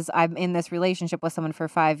as I'm in this relationship with someone for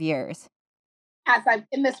 5 years? As I'm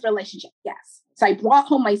in this relationship, yes. So I brought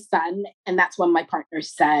home my son, and that's when my partner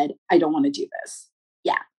said, I don't want to do this.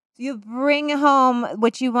 Yeah. You bring home,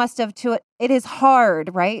 which you must have it is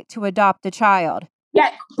hard, right? To adopt a child.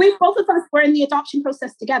 Yeah. Both of us were in the adoption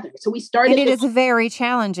process together. So we started. And it is very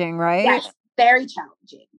challenging, right? Yes, very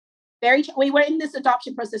challenging. We were in this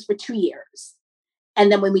adoption process for 2 years.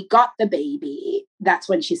 And then when we got the baby, that's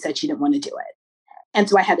when she said she didn't want to do it. And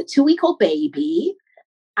so I had a 2-week-old baby.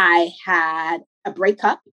 I had a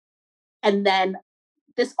breakup. And then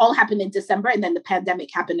this all happened in December. And then the pandemic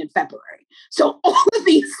happened in February. So all of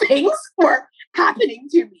these things were happening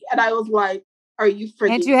to me. And I was like, are you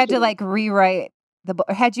freaking And you had to like rewrite the book.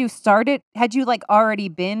 Had you like already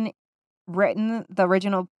been written the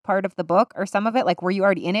original part of the book or some of it? Like, were you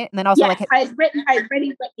already in it? And then also I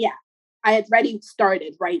had already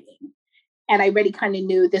started writing, and I already kind of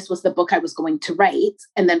knew this was the book I was going to write.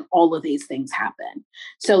 And then all of these things happened.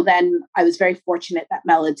 So then I was very fortunate that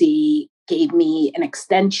Melody gave me an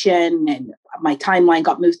extension and my timeline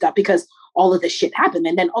got moved up because all of this shit happened.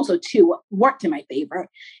 And then also too, what worked in my favor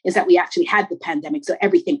is that we actually had the pandemic. So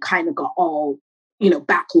everything kind of got all,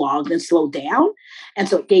 backlogged and slowed down. And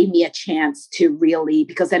so it gave me a chance to really,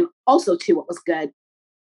 because then also too, what was good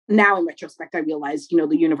now in retrospect, I realized,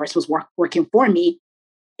 the universe was working for me,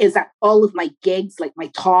 is that all of my gigs, like my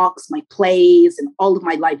talks, my plays, and all of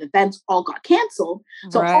my live events all got canceled.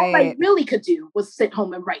 So all I really could do was sit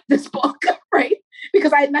home and write this book, right?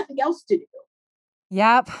 Because I had nothing else to do.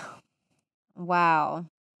 Yep. Wow.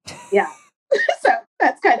 Yeah. So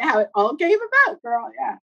that's kind of how it all came about, girl.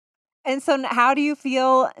 Yeah. And so how do you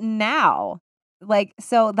feel now? Like,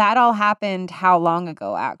 so that all happened how long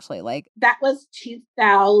ago, actually? Like, that was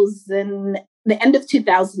 2000, the end of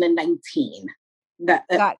 2019. That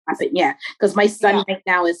happened. Yeah. Because my son right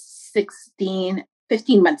now is 15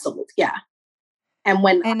 months old. Yeah. And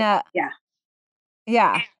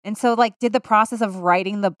yeah. And so like, did the process of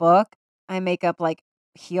writing the book, I make up like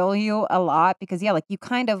heal you a lot? Because like you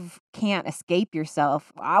kind of can't escape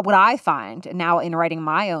yourself. What I find now in writing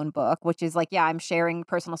my own book, which is like, I'm sharing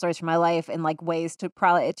personal stories from my life and like ways to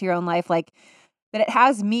apply it to your own life. Like that it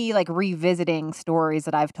has me like revisiting stories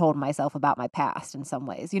that I've told myself about my past in some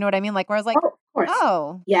ways. You know what I mean? Like where I was like,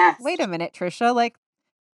 oh, yes. Wait a minute, Trisha, like,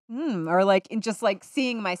 or like in just like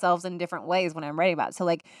seeing myself in different ways when I'm writing about it. So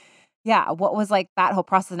like, what was like that whole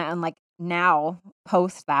process and like now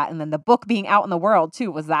post that and then the book being out in the world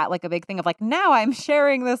too, was that like a big thing of like, now I'm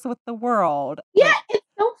sharing this with the world? Yeah, like, it's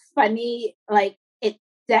so funny. Like it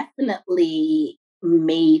definitely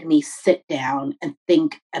made me sit down and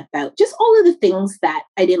think about just all of the things that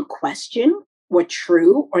I didn't question were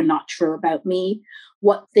true or not true about me,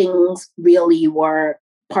 what things really were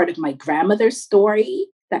part of my grandmother's story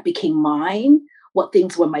that became mine, what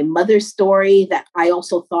things were my mother's story that I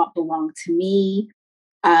also thought belonged to me.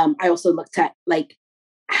 I also looked at like,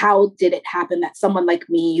 how did it happen that someone like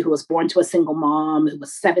me, who was born to a single mom, who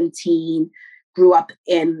was 17, grew up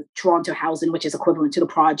in Toronto housing, which is equivalent to the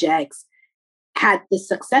projects, had this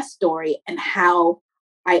success story, and how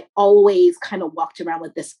I always kind of walked around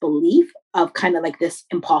with this belief of kind of like this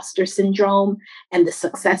imposter syndrome and the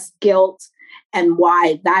success guilt, and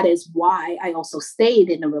why that is why I also stayed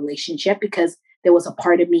in a relationship, because there was a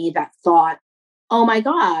part of me that thought, oh my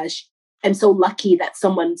gosh, I'm so lucky that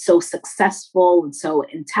someone so successful and so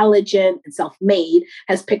intelligent and self-made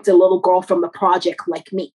has picked a little girl from the project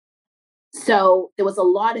like me. So there was a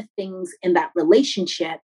lot of things in that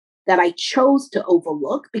relationship that I chose to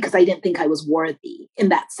overlook because I didn't think I was worthy in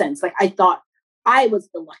that sense. Like I thought I was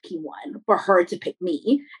the lucky one for her to pick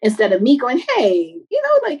me, instead of me going, hey,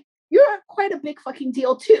 like you're quite a big fucking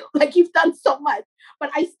deal too. Like you've done so much.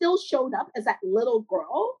 But I still showed up as that little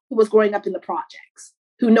girl who was growing up in the projects,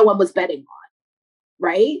 who no one was betting on.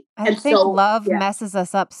 Right. I think love messes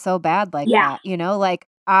us up so bad like that. Like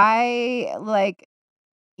I like,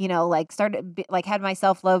 started, like had my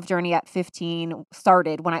self-love journey at 15,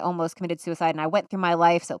 started when I almost committed suicide. And I went through my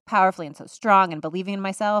life so powerfully and so strong and believing in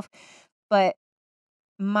myself. But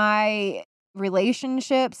my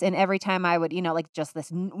relationships, and every time I would, like just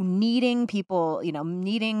this needing people,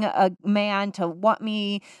 needing a man to want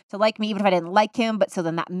me, to like me, even if I didn't like him. But so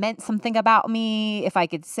then that meant something about me. If I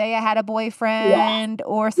could say I had a boyfriend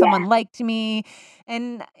or someone liked me.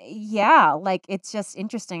 And like it's just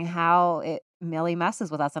interesting how it really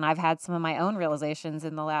messes with us. And I've had some of my own realizations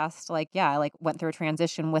in the last, I like went through a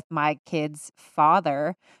transition with my kid's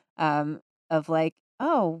father, of like,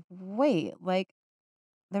 oh, wait, like,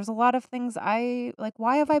 there's a lot of things I like,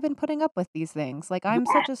 why have I been putting up with these things? Like, I'm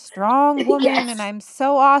such a strong woman and I'm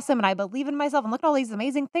so awesome and I believe in myself and look at all these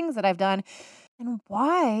amazing things that I've done. And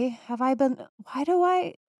why did I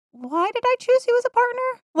choose you as a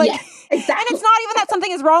partner? Like, exactly. And it's not even that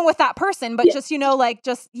something is wrong with that person, but just,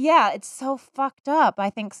 it's so fucked up. I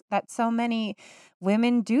think that so many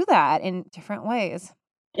women do that in different ways.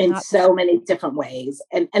 In so many different ways.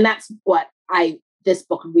 And that's what this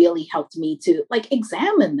book really helped me to like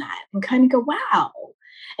examine that and kind of go, wow.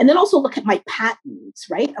 And then also look at my patterns,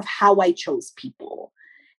 right? Of how I chose people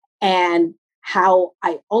and how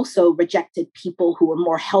I also rejected people who were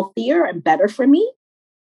more healthier and better for me.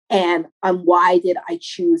 And why did I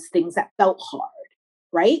choose things that felt hard,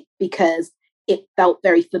 right? Because it felt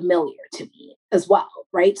very familiar to me as well,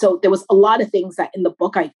 right? So there was a lot of things that in the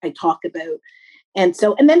book I talk about. And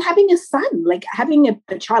then having a son, like having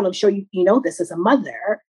a child, I'm sure you know this as a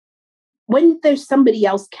mother, when there's somebody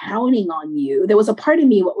else counting on you, there was a part of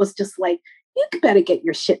me what was just like, you better get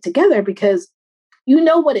your shit together, because you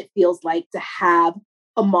know what it feels like to have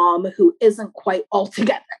a mom who isn't quite all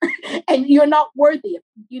together and you're not worthy of,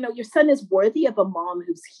 your son is worthy of a mom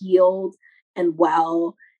who's healed and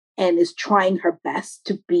well and is trying her best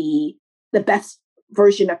to be the best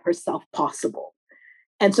version of herself possible.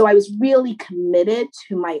 And so I was really committed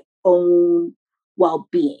to my own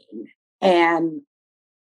well-being. And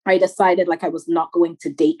I decided like I was not going to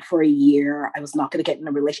date for a year. I was not going to get in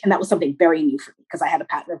a relationship. And that was something very new for me because I had a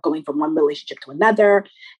pattern of going from one relationship to another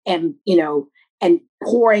and, and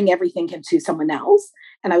pouring everything into someone else.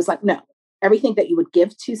 And I was like, no, everything that you would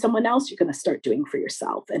give to someone else, you're going to start doing for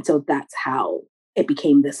yourself. And so that's how it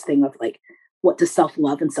became this thing of like, what does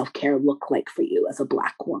self-love and self-care look like for you as a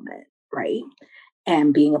Black woman, right?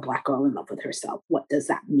 And being a Black girl in love with herself, what does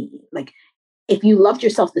that mean? Like, if you loved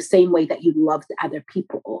yourself the same way that you loved other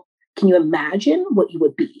people, can you imagine what you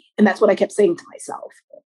would be? And that's what I kept saying to myself.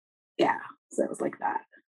 Yeah. So it was like that.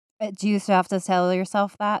 But do you still have to tell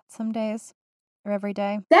yourself that some days or every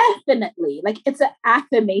day? Definitely. Like it's an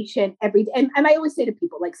affirmation every day. And I always say to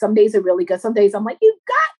people, like some days are really good. Some days I'm like, you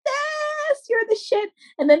got this. You're the shit.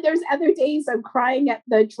 And then there's other days I'm crying at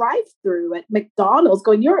the drive-thru at McDonald's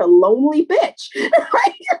going, you're a lonely bitch.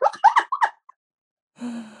 Right?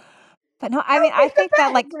 But no, I mean, I think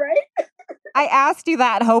that like, right? I asked you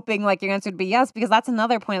that hoping like your answer would be yes, because that's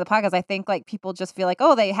another point of the podcast. I think like people just feel like,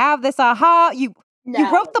 oh, they have this aha. You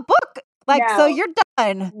wrote the book. Like, so you're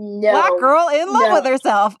done. Black girl in love with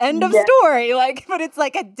herself. End of story. Like, but it's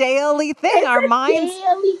like a daily thing. It's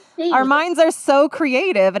our minds are so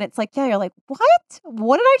creative. And it's like, yeah, you're like, what?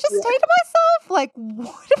 What did I just say to myself? Like,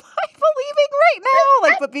 what am I believing right now?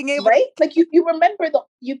 Like, but being able to... Like you remember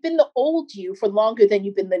you've been the old you for longer than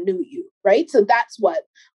you've been the new you, right? So that's what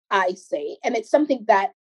I say. And it's something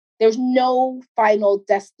that there's no final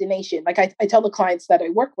destination. Like I tell the clients that I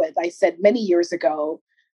work with, I said many years ago,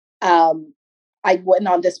 I went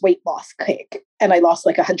on this weight loss kick and I lost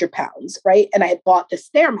like 100 pounds, right? And I had bought the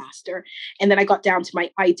Stairmaster and then I got down to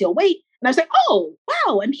my ideal weight and I was like, oh,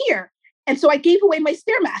 wow, I'm here. And so I gave away my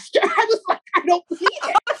Stairmaster. I was like, I don't need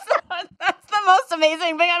it. That's the most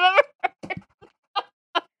amazing thing I've ever heard.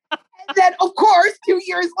 And then, of course, 2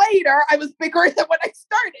 years later, I was bigger than when I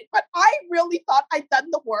started. But I really thought I'd done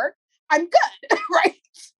the work. I'm good, right?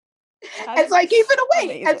 And so I gave it away.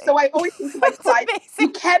 Amazing. And so I always think to my clients, you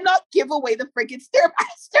cannot give away the freaking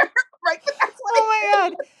Stairmaster, right? But that's what my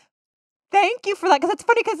God. Thank you for that. Because it's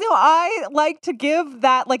funny because, I like to give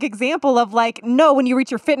that like example of like, no, when you reach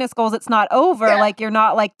your fitness goals, it's not over. Yeah. Like you're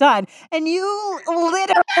not like done. And you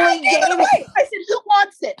literally gave it away. I said, who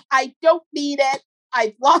wants it? I don't need it.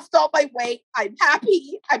 I've lost all my weight. I'm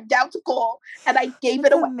happy. I'm down to goal. And I gave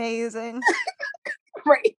it away. Amazing.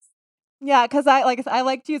 Right. Yeah, because I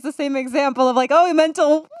like to use the same example of like, oh,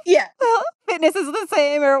 mental fitness is the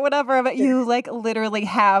same or whatever, but you like literally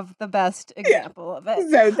have the best example of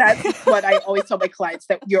it. So that's what I always tell my clients,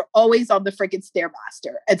 that you're always on the freaking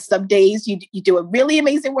Stairmaster. And some days you do a really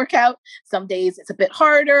amazing workout. Some days it's a bit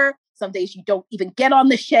harder. Some days you don't even get on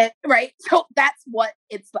the shit, right? So that's what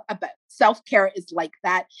it's about. Self-care is like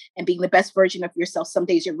that, and being the best version of yourself. Some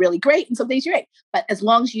days you're really great and some days you're great. But as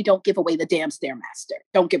long as you don't give away the damn Stairmaster,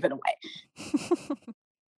 don't give it away.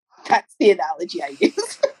 That's the analogy I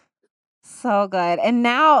use. So good. And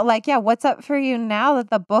now, like, what's up for you now that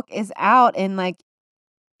the book is out? And like,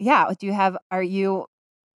 are you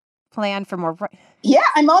planned for more? Yeah,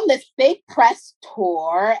 I'm on this big press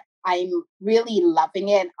tour. I'm really loving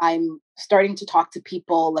it. I'm starting to talk to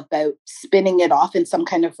people about spinning it off in some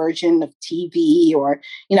kind of version of TV, or,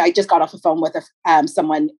 I just got off the phone with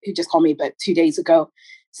someone who just called me about 2 days ago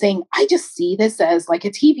saying, I just see this as like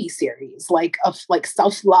a TV series, like of like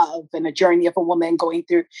self-love and a journey of a woman going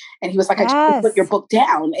through. And he was like, I just put your book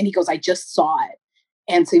down. And he goes, I just saw it.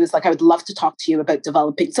 And so he was like, I would love to talk to you about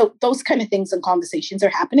developing. So those kind of things and conversations are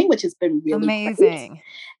happening, which has been really amazing. Great.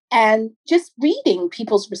 And just reading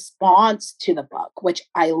people's response to the book, which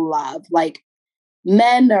I love. Like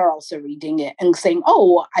men are also reading it and saying,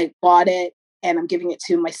 oh, I bought it and I'm giving it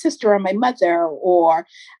to my sister or my mother. Or,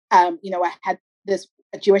 I had this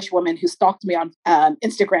a Jewish woman who stalked me on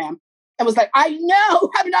Instagram and was like, I know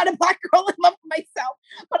I'm not a Black girl in love with myself,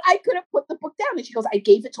 but I couldn't put the book down. And she goes, I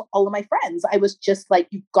gave it to all of my friends. I was just like,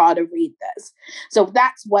 you got to read this. So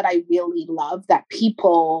that's what I really love, that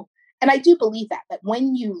people... And I do believe that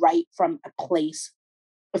when you write from a place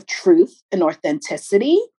of truth and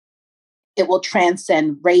authenticity, it will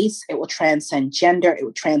transcend race, it will transcend gender, it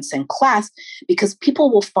will transcend class, because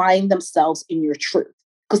people will find themselves in your truth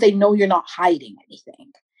because they know you're not hiding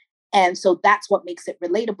anything. And so that's what makes it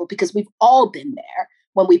relatable, because we've all been there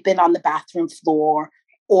when we've been on the bathroom floor,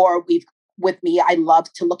 or with me, I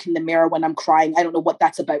love to look in the mirror when I'm crying. I don't know what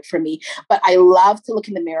that's about for me, but I love to look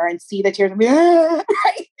in the mirror and see the tears,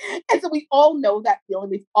 right? And so we all know that feeling.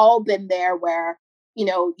 We've all been there where,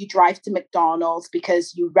 you drive to McDonald's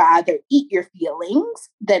because you rather eat your feelings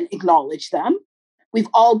than acknowledge them. we've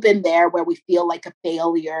all been there where we feel like a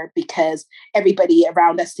failure because everybody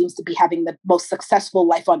around us seems to be having the most successful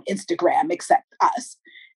life on Instagram except us.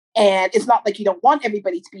 And it's not like you don't want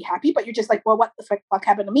everybody to be happy, but you're just like, well, what the fuck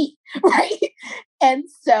happened to me? Right. And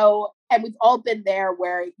so, and we've all been there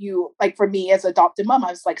where you, like for me as adopted mom, I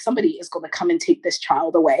was like, somebody is going to come and take this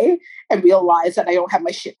child away and realize that I don't have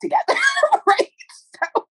my shit together. Right.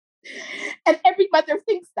 So, and every mother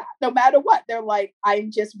thinks that no matter what, they're like,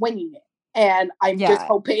 I'm just winging it. And I'm just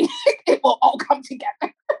hoping it will all come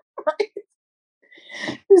together. Right.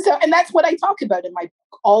 So, and that's what I talk about in my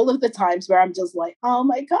book, all of the times where I'm just like, oh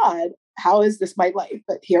my God, how is this my life?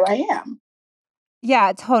 But here I am.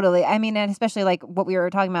 Yeah, totally. I mean, and especially like what we were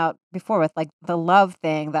talking about before with like the love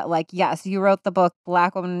thing that like, yes, you wrote the book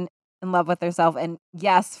Black Woman in Love with Herself, and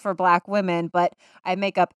yes, for Black women, but I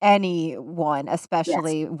make up anyone,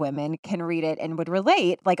 especially women, can read it and would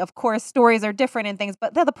relate. Like, of course, stories are different and things,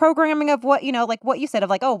 but the programming of what, you know, like what you said of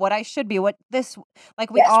like, oh, what I should be, what this,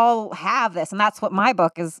 like we all have this. And that's what my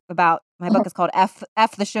book is about. My book is called F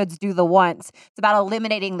the Shoulds, Do the Wants. It's about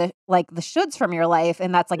eliminating the shoulds from your life.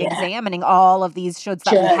 And that's like examining all of these shoulds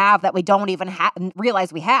that we have that we don't even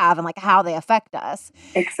realize we have and like how they affect us.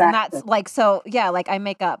 Exactly. And that's like, so yeah, like I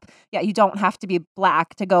make up, you don't have to be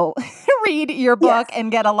Black to go read your book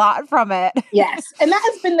and get a lot from it. Yes. And that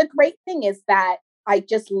has been the great thing is that I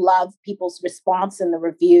just love people's response in the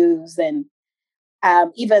reviews and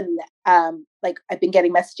even like I've been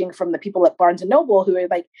getting messaging from the people at Barnes and Noble who are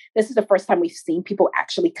like, this is the first time we've seen people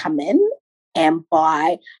actually come in and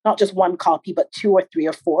buy not just one copy, but 2 or 3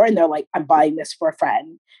 or 4. And they're like, I'm buying this for a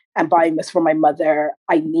friend. I'm buying this for my mother.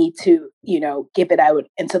 I need to, you know, give it out.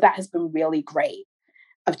 And so that has been really great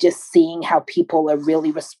of just seeing how people are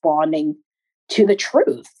really responding to the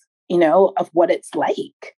truth, you know, of what it's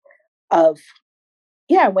like of,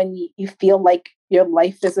 when you feel like your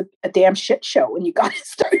life is a damn shit show and you got to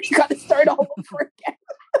start all over again.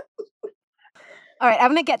 All right, I'm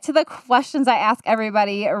going to get to the questions I ask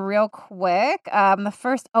everybody real quick. The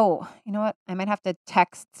first, you know what? I might have to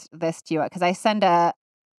text this to you because I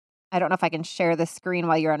don't know if I can share the screen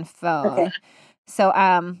while you're on phone. Okay. So,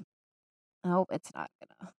 it's not going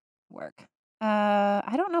to work.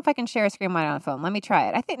 I don't know if I can share a screen while I'm on phone. Let me try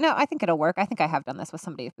it. I think it'll work. I think I have done this with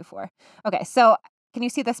somebody before. Okay, so can you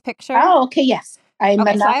see this picture? Oh, okay, yes. I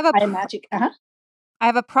have magic. I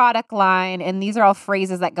have a product line, and these are all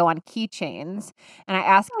phrases that go on keychains. And I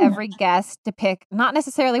ask every guest to pick not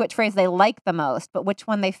necessarily which phrase they like the most, but which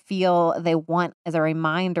one they feel they want as a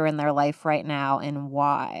reminder in their life right now and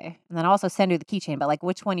why. And then I'll also send you the keychain, but like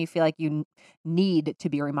which one you feel like you need to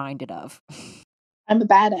be reminded of. I'm a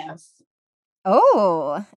badass.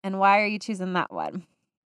 Oh, and why are you choosing that one?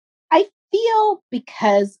 I feel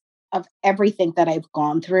because of everything that I've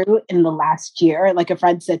gone through in the last year. Like a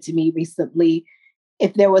friend said to me recently,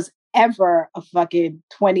 if there was ever a fucking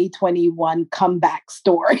 2021 comeback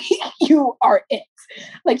story, you are it.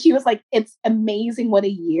 Like she was like, it's amazing what a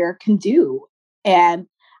year can do. And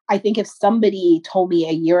I think if somebody told me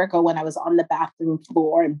a year ago when I was on the bathroom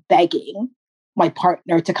floor and begging my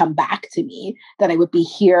partner to come back to me, that I would be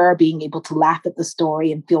here being able to laugh at the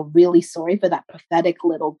story and feel really sorry for that pathetic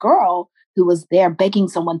little girl who was there begging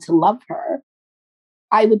someone to love her,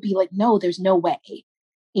 I would be like, no, there's no way.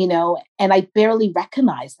 You know, and I barely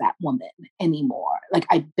recognize that woman anymore. Like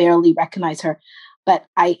I barely recognize her, but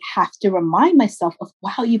I have to remind myself of,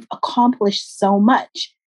 wow, you've accomplished so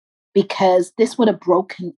much because this would have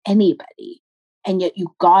broken anybody. And yet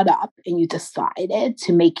you got up and you decided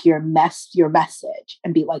to make your message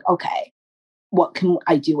and be like, okay, what can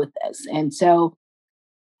I do with this? And so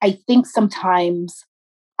I think sometimes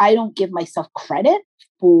I don't give myself credit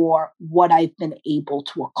for what I've been able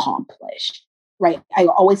to accomplish. Right. I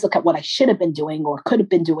always look at what I should have been doing or could have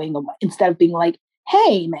been doing instead of being like,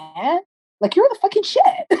 hey, man, like you're the fucking shit.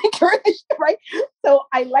 You're the shit, right? So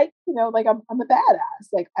I like, you know, like I'm a badass.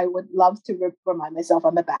 Like I would love to remind myself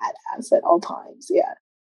I'm a badass at all times. Yeah.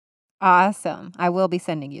 Awesome. I will be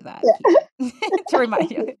sending you that to remind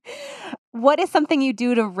you. What is something you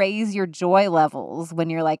do to raise your joy levels when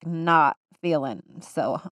you're like not feeling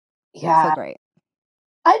so great?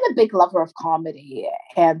 I'm a big lover of comedy.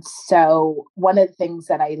 And so one of the things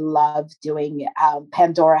that I love doing,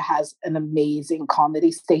 Pandora has an amazing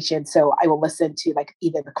comedy station. So I will listen to like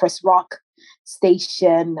either the Chris Rock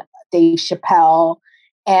station, Dave Chappelle,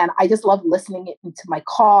 and I just love listening it into my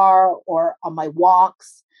car or on my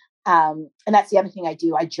walks. And that's the other thing I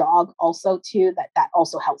do. I jog also too. That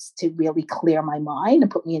also helps to really clear my mind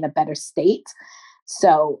and put me in a better state.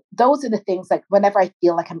 So those are the things like whenever I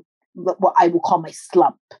feel like I'm what I will call my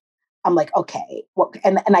slump, I'm like, okay, what?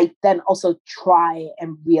 And I then also try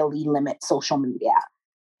and really limit social media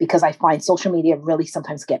because I find social media really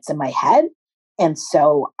sometimes gets in my head. And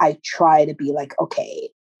so I try to be like, okay,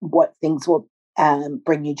 what things will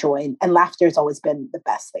bring you joy? And laughter has always been the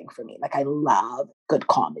best thing for me. Like I love good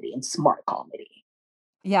comedy and smart comedy.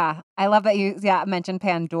 Yeah, I love that you mentioned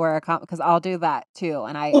Pandora because I'll do that too,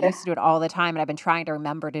 and I Yeah. used to do it all the time, and I've been trying to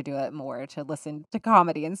remember to do it more, to listen to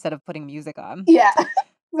comedy instead of putting music on. Yeah.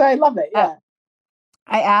 So I love it. Uh, Yeah.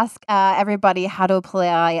 I ask everybody how to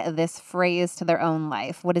apply this phrase to their own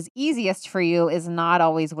life. What is easiest for you is not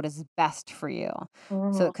always what is best for you. So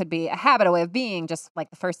Mhm. it could be a habit, a way of being, just like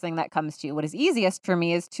the first thing that comes to you. What is easiest for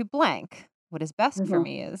me is to blank. What is best for Mhm.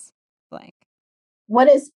 me is blank. What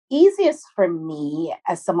is easiest for me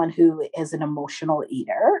as someone who is an emotional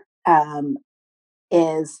eater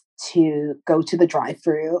is to go to the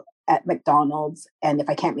drive-through at McDonald's, and if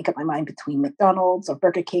I can't make up my mind between McDonald's or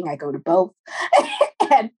Burger King, I go to both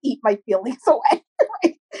and eat my feelings away.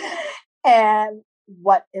 Right? And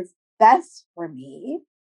what is best for me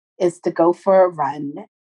is to go for a run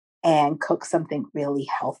and cook something really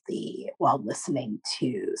healthy while listening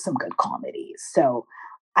to some good comedy. So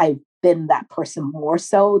I've been that person more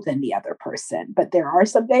so than the other person. But there are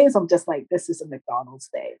some days I'm just like, this is a McDonald's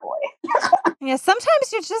day, boy. Yeah,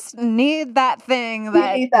 sometimes you just need that thing You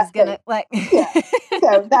that need is that thing. gonna like. Yeah.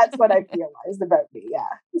 So that's what I've realized about me. Yeah.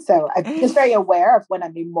 So I'm just very aware of when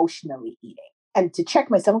I'm emotionally eating and to check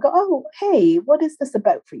myself and go, oh, hey, what is this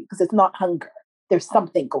about for you? Because it's not hunger. There's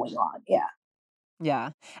something going on. Yeah.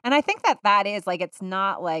 Yeah. And I think that that is like, it's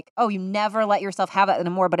not like, oh, you never let yourself have that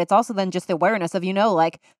anymore, but it's also then just the awareness of,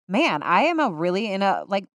 like, man, I am a really in a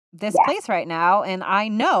like this Yes. place right now. And I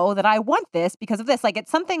know that I want this because of this. Like,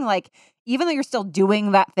 it's something like, even though you're still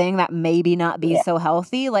doing that thing that maybe not be Yeah. so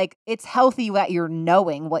healthy, like it's healthy that you're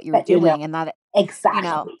knowing what you're That you know. doing and that, Exactly.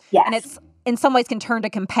 and Yes. it's in some ways can turn to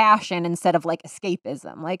compassion instead of like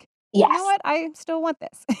escapism. Like, you know Yes. what? I still want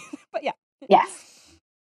this. But yeah. Yes.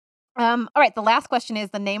 All right. The last question is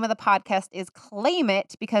the name of the podcast is Claim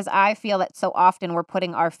It because I feel that so often we're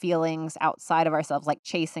putting our feelings outside of ourselves, like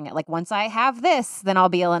chasing it. Like, once I have this, then I'll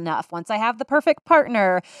be enough. Once I have the perfect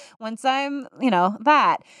partner, once I'm,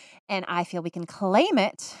 that. And I feel we can claim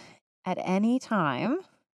it at any time.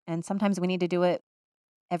 And sometimes we need to do it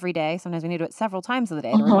every day. Sometimes we need to do it several times of the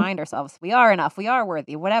day to Mhm. remind ourselves we are enough, we are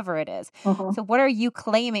worthy, whatever it is. Mhm. So, what are you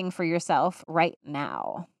claiming for yourself right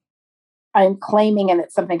now? I'm claiming, and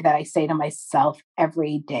it's something that I say to myself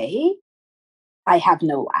every day, I have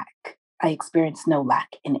no lack. I experience no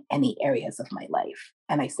lack in any areas of my life.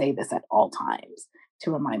 And I say this at all times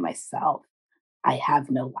to remind myself I have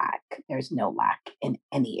no lack. There's no lack in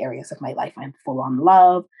any areas of my life. I'm full on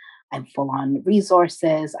love. I'm full on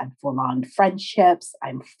resources. I'm full on friendships.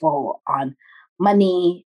 I'm full on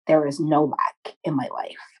money. There is no lack in my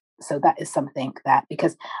life. So that is something that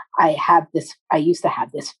because I used to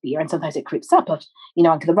have this fear, and sometimes it creeps up of, I'm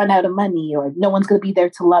going to run out of money, or no one's going to be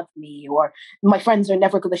there to love me, or my friends are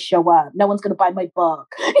never going to show up. No one's going to buy my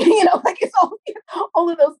book. Like it's all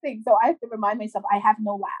of those things. So I have to remind myself I have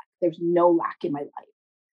no lack. There's no lack in my life.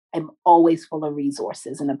 I'm always full of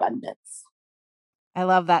resources and abundance. I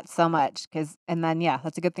love that so much and then, yeah,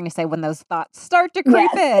 that's a good thing to say when those thoughts start to creep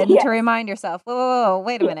Yes, in yes, to remind yourself, whoa, whoa, whoa,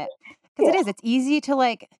 wait a yeah, minute. Because yeah. it's easy to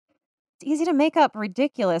it's easy to make up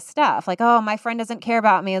ridiculous stuff. Like, oh, my friend doesn't care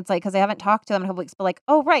about me. It's like, because I haven't talked to them in a couple weeks, but like,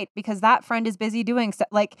 oh, right, because that friend is busy doing stuff.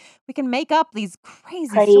 Like, we can make up these crazy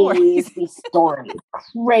stories Crazy stories.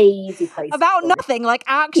 Crazy about stories. nothing, like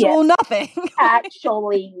actual Yes, nothing.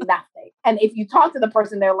 actually nothing. And if you talk to the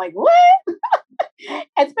person, they're like, what?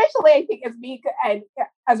 Especially I think as me and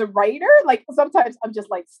as a writer, like sometimes I'm just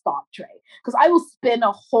like, stop, Trey, because I will spin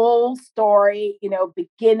a whole story,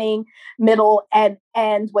 beginning, middle, and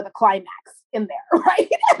end with a climax in there, right?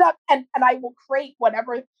 And I will create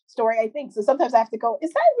whatever story I think. So sometimes I have to go,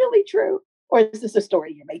 is that really true, or is this a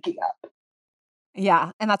story you're making up?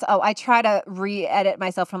 Yeah, and I try to re-edit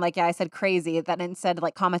myself from like, yeah, I said crazy, then instead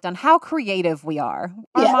like comment on how creative we are.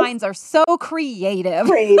 Our Yes, minds are so creative.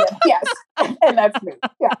 creative. Yes, and that's me.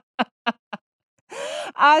 Yeah.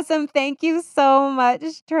 Awesome. Thank you so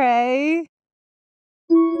much, Trey.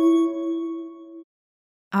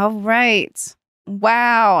 All right.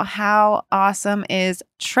 Wow. How awesome is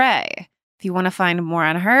Trey? If you want to find more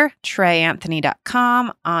on her,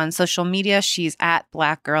 TreyAnthony.com. On social media, she's at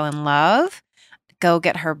Black Girl in Love. Go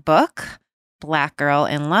get her book, Black Girl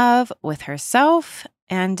in Love, with herself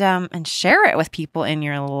and share it with people in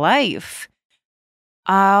your life.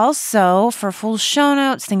 Also, for full show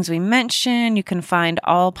notes, things we mentioned, you can find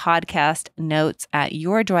all podcast notes at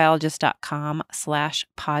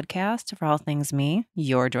yourjoyologist.com/podcast for all things me,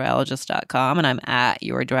 yourjoyologist.com, and I'm at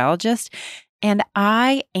yourjoyologist. And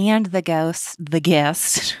I and the ghost,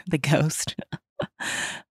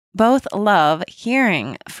 both love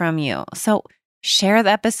hearing from you. So share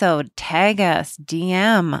the episode, tag us,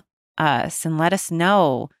 DM us, and let us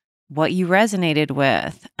know what you resonated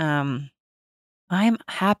with. I'm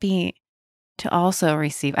happy to also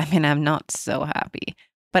receive, I'm not so happy,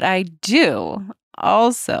 but I do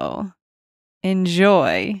also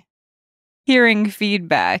enjoy hearing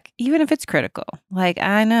feedback, even if it's critical. Like,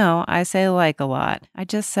 I know I say like a lot. I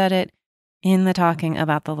just said it in the talking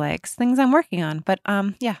about the likes, things I'm working on. But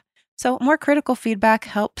yeah, so more critical feedback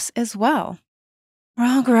helps as well. We're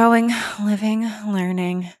all growing, living,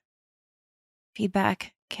 learning.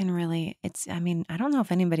 Feedback can really, I don't know if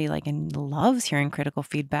anybody loves hearing critical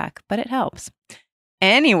feedback, but it helps.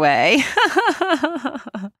 Anyway,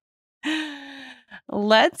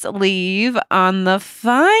 let's leave on the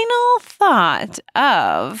final thought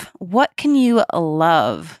of what can you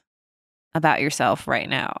love about yourself right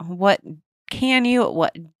now? What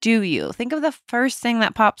do you? Think of the first thing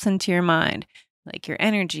that pops into your mind, like your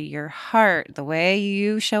energy, your heart, the way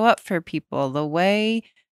you show up for people, the way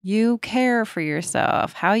you care for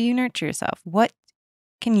yourself, how you nurture yourself. What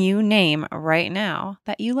can you name right now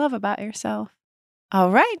that you love about yourself? All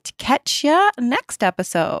right, catch ya next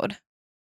episode.